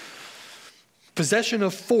 Possession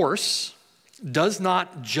of force does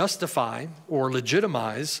not justify or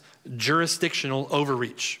legitimize jurisdictional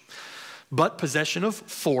overreach. But possession of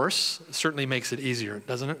force certainly makes it easier,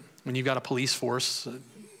 doesn't it? When you've got a police force,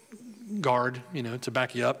 guard, to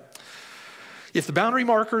back you up. If the boundary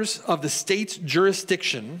markers of the state's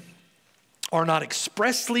jurisdiction are not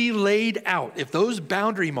expressly laid out, if those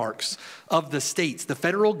boundary marks of the states, the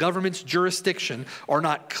federal government's jurisdiction, are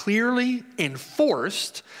not clearly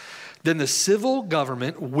enforced, then the civil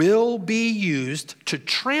government will be used to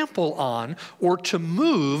trample on or to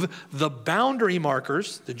move the boundary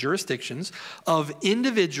markers, the jurisdictions, of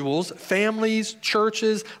individuals, families,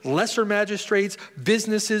 churches, lesser magistrates,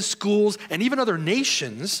 businesses, schools, and even other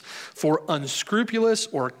nations for unscrupulous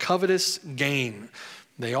or covetous gain.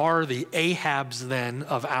 They are the Ahabs, then,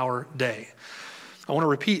 of our day. I want to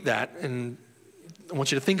repeat that, and I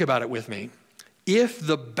want you to think about it with me. If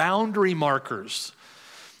the boundary markers,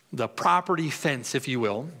 the property fence, if you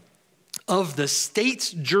will, of the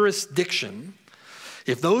state's jurisdiction,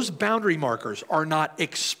 if those boundary markers are not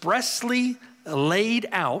expressly laid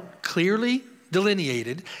out, clearly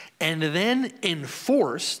delineated, and then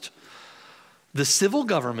enforced, the civil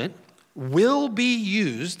government will be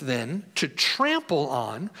used then to trample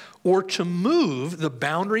on or to move the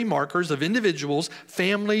boundary markers of individuals,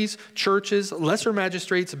 families, churches, lesser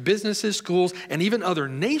magistrates, businesses, schools, and even other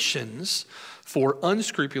nations for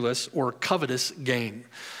unscrupulous or covetous gain.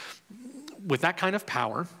 With that kind of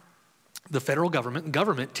power, the federal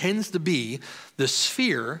government tends to be the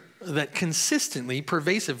sphere that consistently,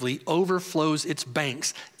 pervasively overflows its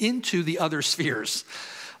banks into the other spheres.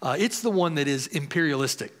 It's the one that is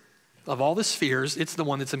imperialistic. Of all the spheres, it's the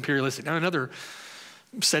one that's imperialistic. Now, in other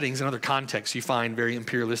settings, in other contexts, you find very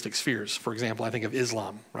imperialistic spheres. For example, I think of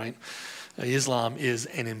Islam, right? Islam is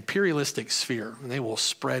an imperialistic sphere, and they will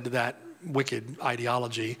spread that wicked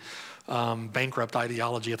ideology, bankrupt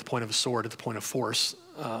ideology at the point of a sword, at the point of force.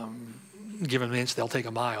 Given an inch, they'll take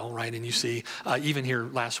a mile, right? And you see, even here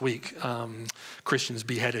last week, Christians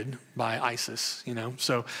beheaded by ISIS,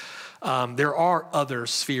 So there are other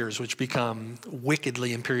spheres which become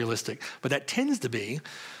wickedly imperialistic, but that tends to be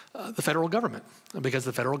the federal government, because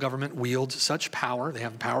the federal government wields such power. They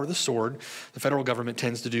have the power of the sword. The federal government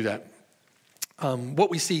tends to do that. What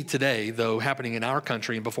we see today, though, happening in our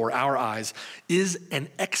country and before our eyes is an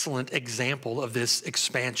excellent example of this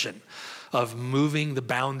expansion, of moving the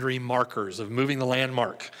boundary markers, of moving the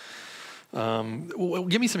landmark.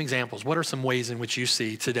 Give me some examples. What are some ways in which you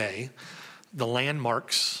see today the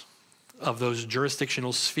landmarks of those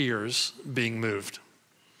jurisdictional spheres being moved?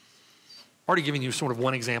 Already giving you sort of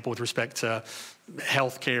one example with respect to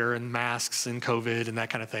healthcare and masks and COVID and that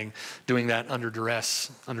kind of thing, doing that under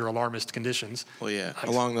duress, under alarmist conditions. Well, yeah,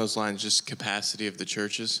 along those lines, just capacity of the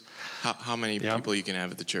churches, how many people you can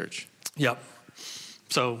have at the church. Yep.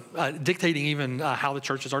 So dictating even how the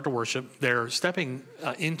churches are to worship, they're stepping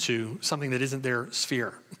into something that isn't their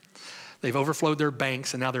sphere. They've overflowed their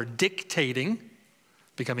banks, and now they're dictating,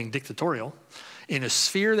 becoming dictatorial, in a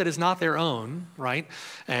sphere that is not their own, right?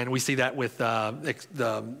 And we see that with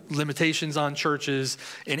the limitations on churches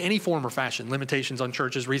in any form or fashion. Limitations on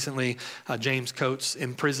churches. Recently, James Coates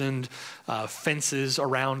imprisoned fences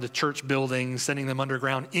around the church buildings, sending them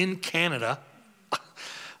underground in Canada.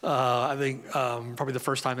 I think probably the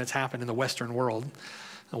first time that's happened in the Western world,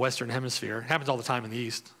 the Western hemisphere. It happens all the time in the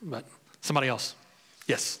East, but somebody else.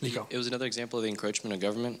 Yes, Nico. It was another example of the encroachment of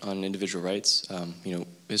government on individual rights.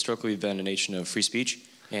 Historically, we've been a nation of free speech,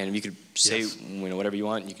 and you could say whatever you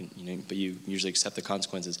want. You can, but you usually accept the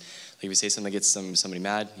consequences. Like if you say something that gets somebody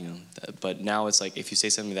mad, But now it's like if you say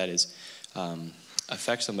something that is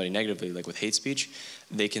affects somebody negatively, like with hate speech,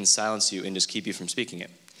 they can silence you and just keep you from speaking it.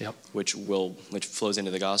 Yep. Which flows into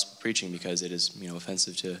the gospel preaching because it is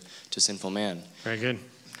offensive to sinful man. Very good.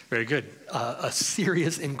 Very good. A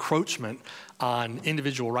serious encroachment on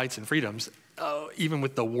individual rights and freedoms, even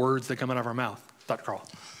with the words that come out of our mouth. Dr. Carl.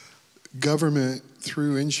 Government,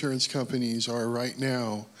 through insurance companies, are right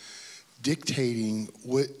now dictating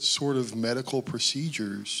what sort of medical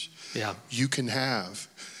procedures you can have,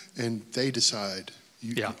 and they decide.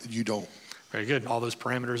 You don't. Very good. All those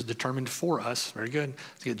parameters determined for us. Very good.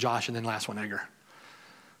 Let's get Josh, and then last one, Edgar.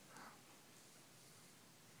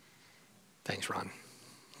 Thanks, Ron.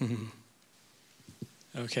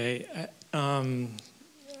 Okay. I'm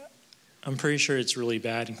pretty sure it's really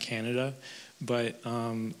bad in Canada, but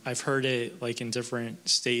I've heard it like in different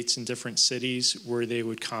states and different cities where they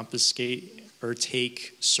would confiscate or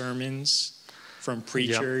take sermons from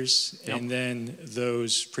preachers, and then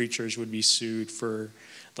those preachers would be sued for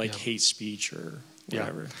like hate speech or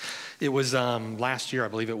whatever. It was last year, I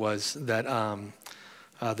believe it was, that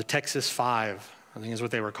the Texas Five, I think is what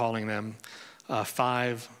they were calling them,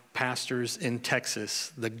 5 pastors in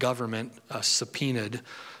Texas, the government subpoenaed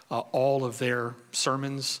all of their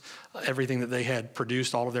sermons, everything that they had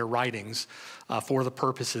produced, all of their writings, for the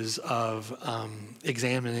purposes of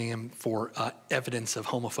examining them for evidence of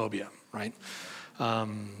homophobia, right?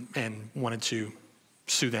 And wanted to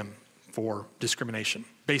sue them for discrimination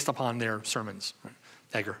based upon their sermons. Right?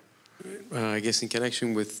 Edgar. I guess in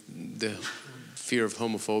connection with the fear of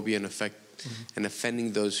homophobia and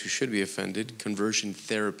offending those who should be offended, conversion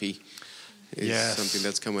therapy is something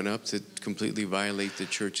that's coming up to completely violate the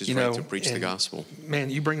church's right to preach the gospel. Man,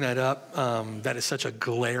 you bring that up. That is such a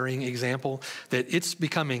glaring example that it's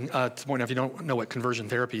becoming, to the point, if you don't know what conversion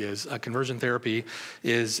therapy is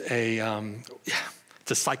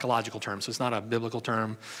it's a psychological term, so it's not a biblical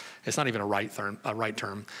term. It's not even a right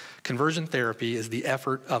term. Conversion therapy is the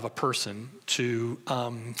effort of a person to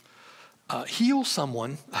heal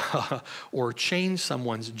someone or change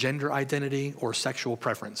someone's gender identity or sexual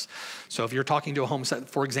preference. So if you're talking to a homosexual,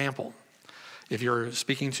 for example, if you're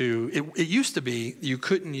speaking to, it used to be you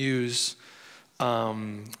couldn't use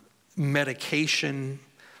medication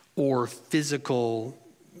or physical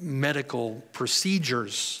medical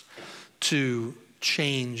procedures to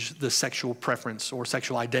change the sexual preference or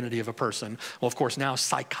sexual identity of a person. Well, of course, now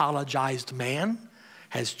psychologized man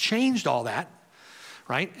has changed all that.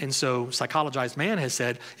 Right? And so psychologized man has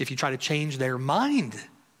said, if you try to change their mind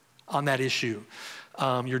on that issue,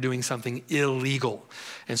 you're doing something illegal.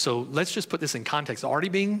 And so let's just put this in context. Already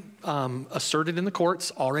being asserted in the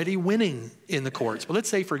courts, already winning in the courts. But let's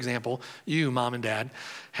say, for example, you, mom and dad,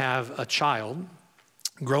 have a child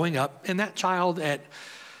growing up, and that child at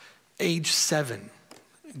age 7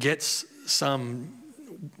 gets some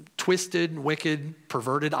twisted, wicked,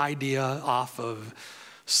 perverted idea off of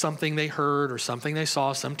something they heard or something they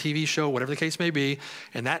saw, some TV show, whatever the case may be,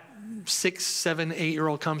 and that 6, 7,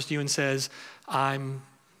 8-year-old comes to you and says, I'm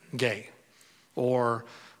gay, or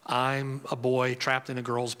I'm a boy trapped in a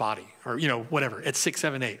girl's body, or whatever, at 6,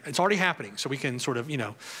 7, 8. It's already happening, so we can sort of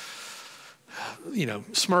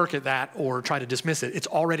smirk at that or try to dismiss it. It's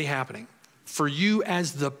already happening. For you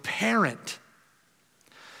as the parent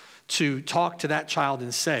to talk to that child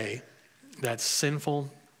and say, that's sinful,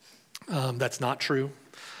 that's not true.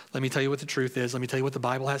 Let me tell you what the truth is. Let me tell you what the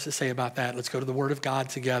Bible has to say about that. Let's go to the Word of God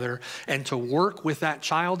together. And to work with that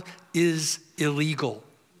child is illegal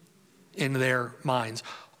in their minds.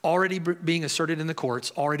 already being asserted in the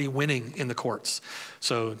courts, already winning in the courts.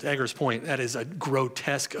 So to Edgar's point, that is a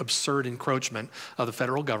grotesque, absurd encroachment of the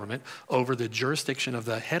federal government over the jurisdiction of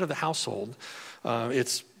the head of the household.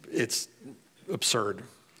 It's absurd.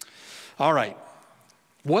 All right.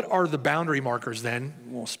 What are the boundary markers then?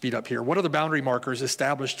 We'll speed up here. What are the boundary markers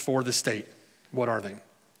established for the state? What are they?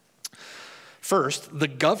 First, the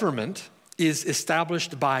government is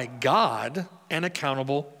established by God and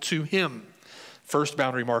accountable to him. First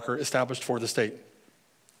boundary marker established for the state.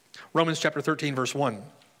 Romans chapter 13, verse 1.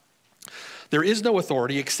 There is no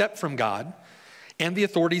authority except from God, and the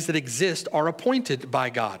authorities that exist are appointed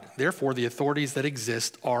by God. Therefore, the authorities that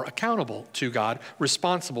exist are accountable to God,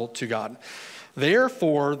 responsible to God.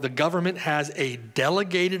 Therefore, the government has a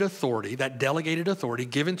delegated authority, that delegated authority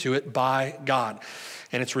given to it by God.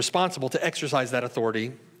 And it's responsible to exercise that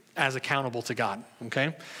authority as accountable to God,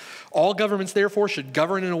 okay? All governments, therefore, should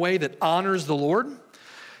govern in a way that honors the Lord.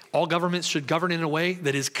 All governments should govern in a way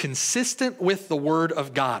that is consistent with the word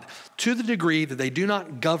of God. To the degree that they do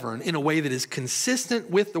not govern in a way that is consistent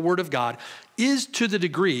with the word of God is to the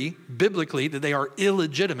degree, biblically, that they are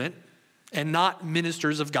illegitimate and not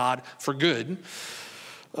ministers of God for good.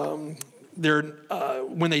 When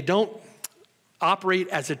they don't operate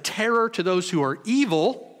as a terror to those who are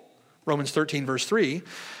evil, Romans 13, verse 3,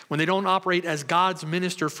 when they don't operate as God's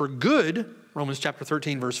minister for good, Romans chapter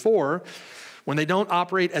 13, verse 4, when they don't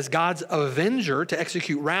operate as God's avenger to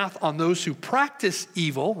execute wrath on those who practice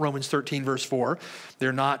evil, Romans 13, verse 4,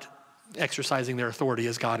 they're not exercising their authority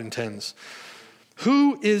as God intends.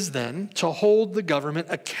 Who is then to hold the government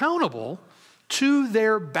accountable to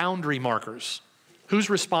their boundary markers? Who's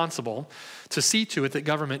responsible to see to it that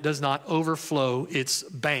government does not overflow its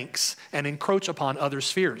banks and encroach upon other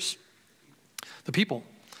spheres? The people.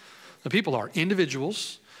 The people are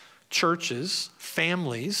individuals, churches,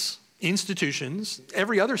 families, institutions,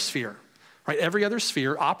 every other sphere, right? Every other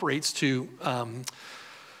sphere operates to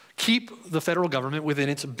keep the federal government within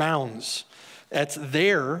its bounds.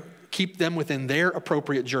 Keep them within their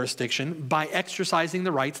appropriate jurisdiction by exercising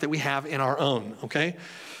the rights that we have in our own, okay?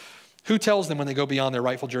 Who tells them when they go beyond their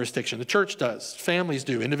rightful jurisdiction? The church does, families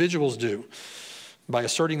do, individuals do, by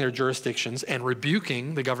asserting their jurisdictions and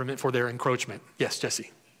rebuking the government for their encroachment. Yes, Jesse.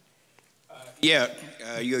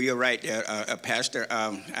 You're right there, Pastor.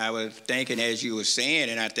 I was thinking as you were saying,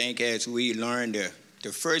 and I think as we learned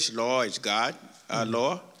the first law is God,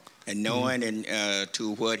 law, and knowing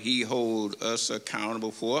to what he holds us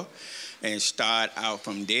accountable for, and start out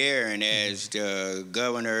from there. And as the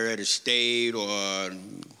governor of the state, or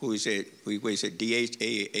who is it,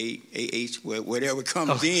 DH, whatever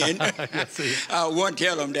comes in, I won't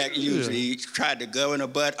tell them that usually tried to governor,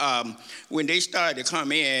 but when they start to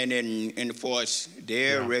come in and enforce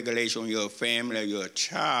their regulation on your family or your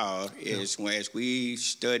child, is when, as we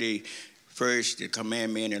study first the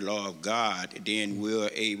commandment and law of God, then we're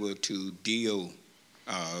able to deal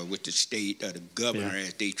with the state or the governor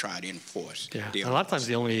as they try to enforce. A lot of times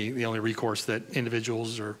the only recourse that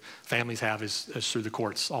individuals or families have is through the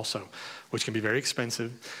courts also, which can be very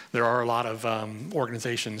expensive. There are a lot of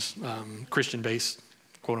organizations, Christian-based,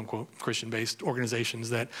 quote-unquote Christian-based organizations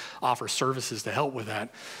that offer services to help with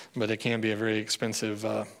that, but it can be a very expensive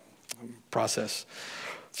process.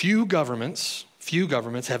 Few governments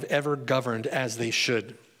have ever governed as they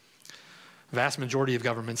should. Vast majority of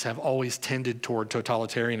governments have always tended toward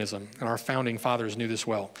totalitarianism, and our founding fathers knew this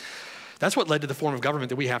well. That's what led to the form of government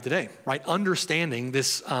that we have today, right? Understanding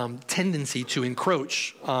this tendency to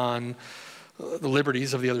encroach on the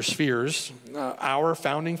liberties of the other spheres, our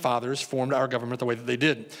founding fathers formed our government the way that they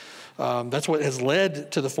did. That's what has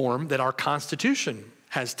led to the form that our Constitution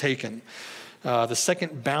has taken. The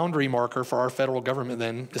second boundary marker for our federal government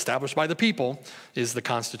then, established by the people, is the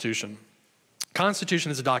Constitution.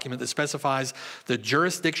 Constitution is a document that specifies the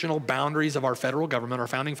jurisdictional boundaries of our federal government. Our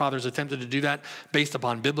founding fathers attempted to do that based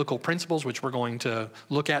upon biblical principles, which we're going to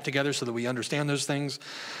look at together so that we understand those things.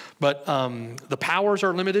 But the powers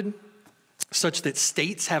are limited such that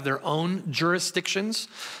states have their own jurisdictions.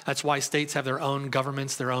 That's why states have their own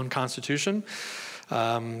governments, their own constitution.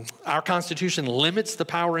 Our Constitution limits the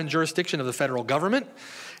power and jurisdiction of the federal government,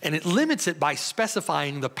 and it limits it by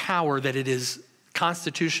specifying the power that it is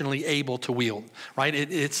constitutionally able to wield, right?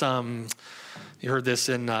 It's you heard this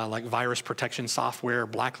in like virus protection software,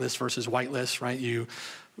 blacklist versus whitelist, right? You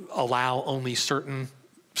allow only certain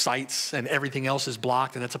sites and everything else is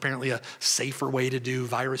blocked, and that's apparently a safer way to do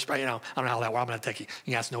virus. I don't know how that works. I'm going to take you.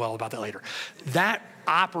 You can ask Noel about that later. That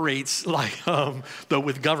operates like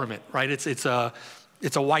with government, right? It's a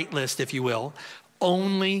whitelist, if you will.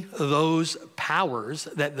 Only those powers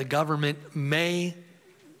that the government may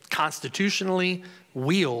constitutionally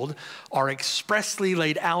wield are expressly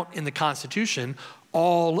laid out in the Constitution.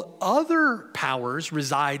 All other powers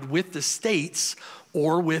reside with the states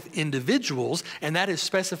or with individuals, and that is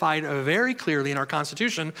specified very clearly in our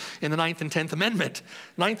Constitution in the 9th and 10th Amendment.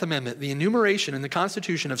 9th Amendment, the enumeration in the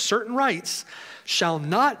Constitution of certain rights shall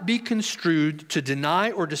not be construed to deny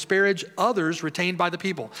or disparage others retained by the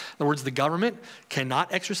people. In other words, the government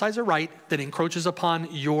cannot exercise a right that encroaches upon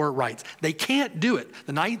your rights. They can't do it.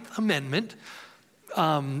 The 9th Amendment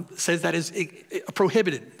says that is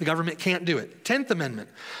prohibited. The government can't do it. 10th Amendment,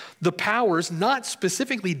 the powers not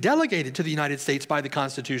specifically delegated to the United States by the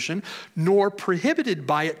Constitution, nor prohibited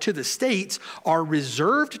by it to the states, are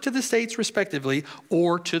reserved to the states respectively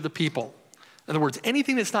or to the people. In other words,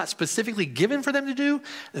 anything that's not specifically given for them to do,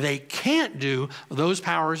 they can't do. Those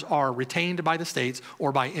powers are retained by the states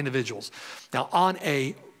or by individuals. Now, on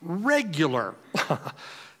a regular,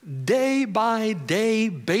 day-by-day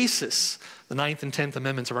basis, the 9th and 10th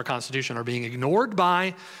Amendments of our Constitution are being ignored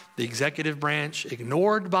by the executive branch,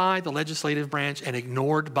 ignored by the legislative branch, and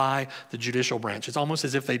ignored by the judicial branch. It's almost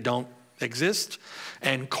as if they don't exist,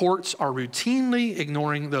 and courts are routinely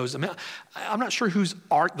ignoring those. I'm not sure who's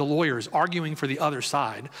the lawyers arguing for the other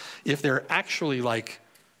side, if they're actually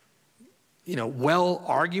well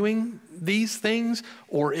arguing these things,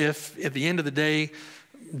 or if at the end of the day,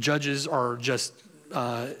 judges are just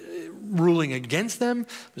ruling against them.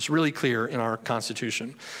 It's really clear in our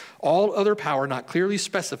Constitution. All other power not clearly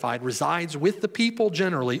specified resides with the people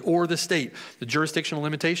generally or the state. The jurisdictional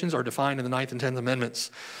limitations are defined in the 9th and 10th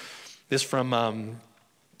Amendments. This from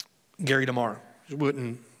Gary DeMar.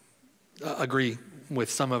 Wouldn't agree with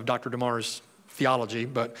some of Dr. DeMar's theology,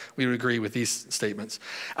 but we would agree with these statements.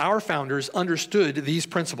 Our founders understood these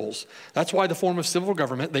principles. That's why the form of civil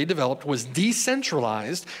government they developed was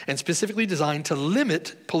decentralized and specifically designed to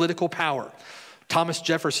limit political power. Thomas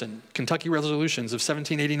Jefferson, Kentucky Resolutions of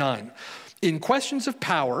 1789. In questions of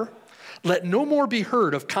power, let no more be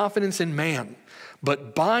heard of confidence in man,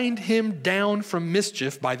 but bind him down from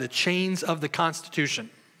mischief by the chains of the Constitution.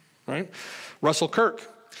 Right? Russell Kirk,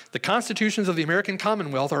 the constitutions of the American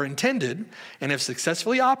Commonwealth are intended and have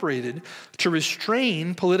successfully operated to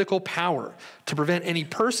restrain political power, to prevent any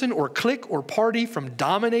person or clique or party from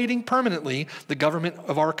dominating permanently the government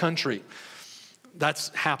of our country. That's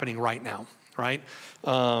happening right now, right?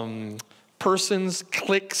 Persons,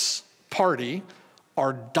 cliques, party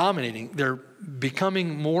are dominating. They're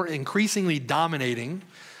becoming more increasingly dominating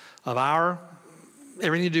of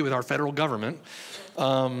everything to do with our federal government.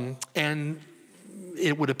 And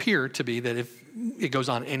it would appear to be that if it goes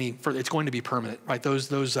on any further, it's going to be permanent, right?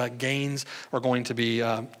 Those gains are going to be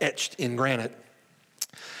etched in granite.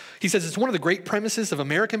 He says it's one of the great premises of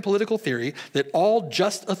American political theory that all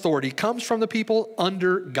just authority comes from the people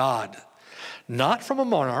under God. Not from a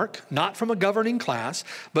monarch, not from a governing class,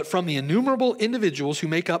 but from the innumerable individuals who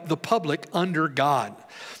make up the public under God.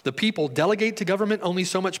 The people delegate to government only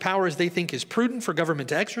so much power as they think is prudent for government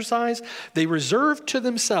to exercise. They reserve to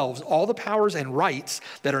themselves all the powers and rights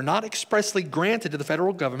that are not expressly granted to the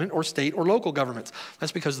federal government or state or local governments.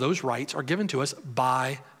 That's because those rights are given to us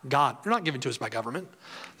by God. They're not given to us by government.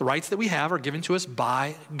 The rights that we have are given to us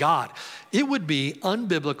by God. It would be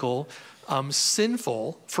unbiblical,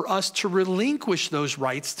 sinful for us to relinquish those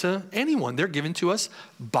rights to anyone. They're given to us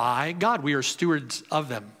by God. We are stewards of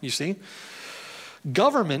them, you see.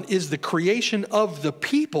 Government is the creation of the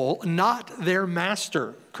people, not their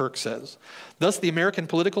master, Kirk says. Thus, the American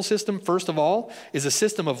political system, first of all, is a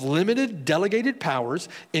system of limited delegated powers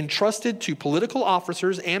entrusted to political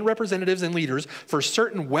officers and representatives and leaders for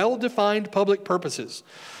certain well-defined public purposes.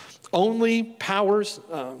 Only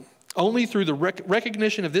through the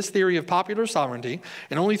recognition of this theory of popular sovereignty,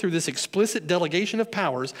 and only through this explicit delegation of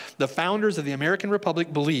powers, the founders of the American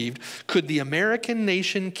Republic believed, could the American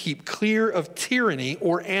nation keep clear of tyranny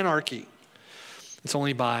or anarchy. It's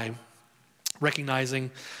only by recognizing,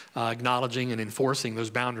 acknowledging, and enforcing those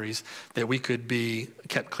boundaries that we could be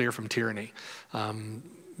kept clear from tyranny.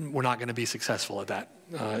 We're not going to be successful at that.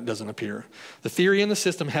 It doesn't appear. The theory and the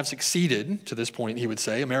system have succeeded to this point, he would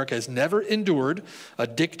say. America has never endured a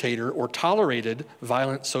dictator or tolerated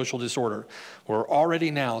violent social disorder. We're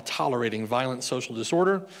already now tolerating violent social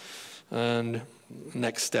disorder. And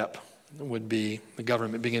next step would be the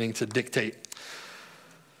government beginning to dictate.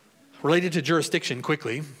 Related to jurisdiction,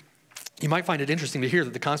 quickly, you might find it interesting to hear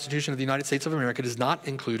that the Constitution of the United States of America does not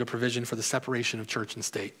include a provision for the separation of church and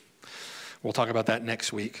state. We'll talk about that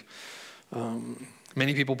next week.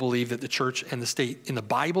 Many people believe that the church and the state in the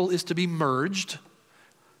Bible is to be merged.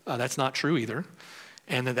 That's not true either.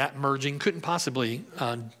 And that merging couldn't possibly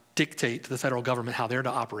dictate to the federal government how they're to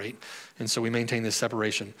operate. And so we maintain this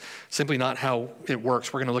separation. Simply not how it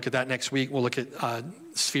works. We're going to look at that next week. We'll look at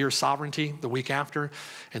sphere sovereignty the week after,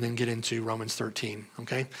 and then get into Romans 13,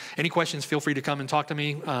 okay? Any questions, feel free to come and talk to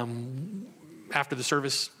me after the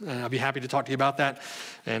service. I'll be happy to talk to you about that,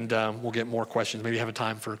 and we'll get more questions. Maybe have a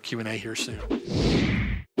time for Q&A here soon.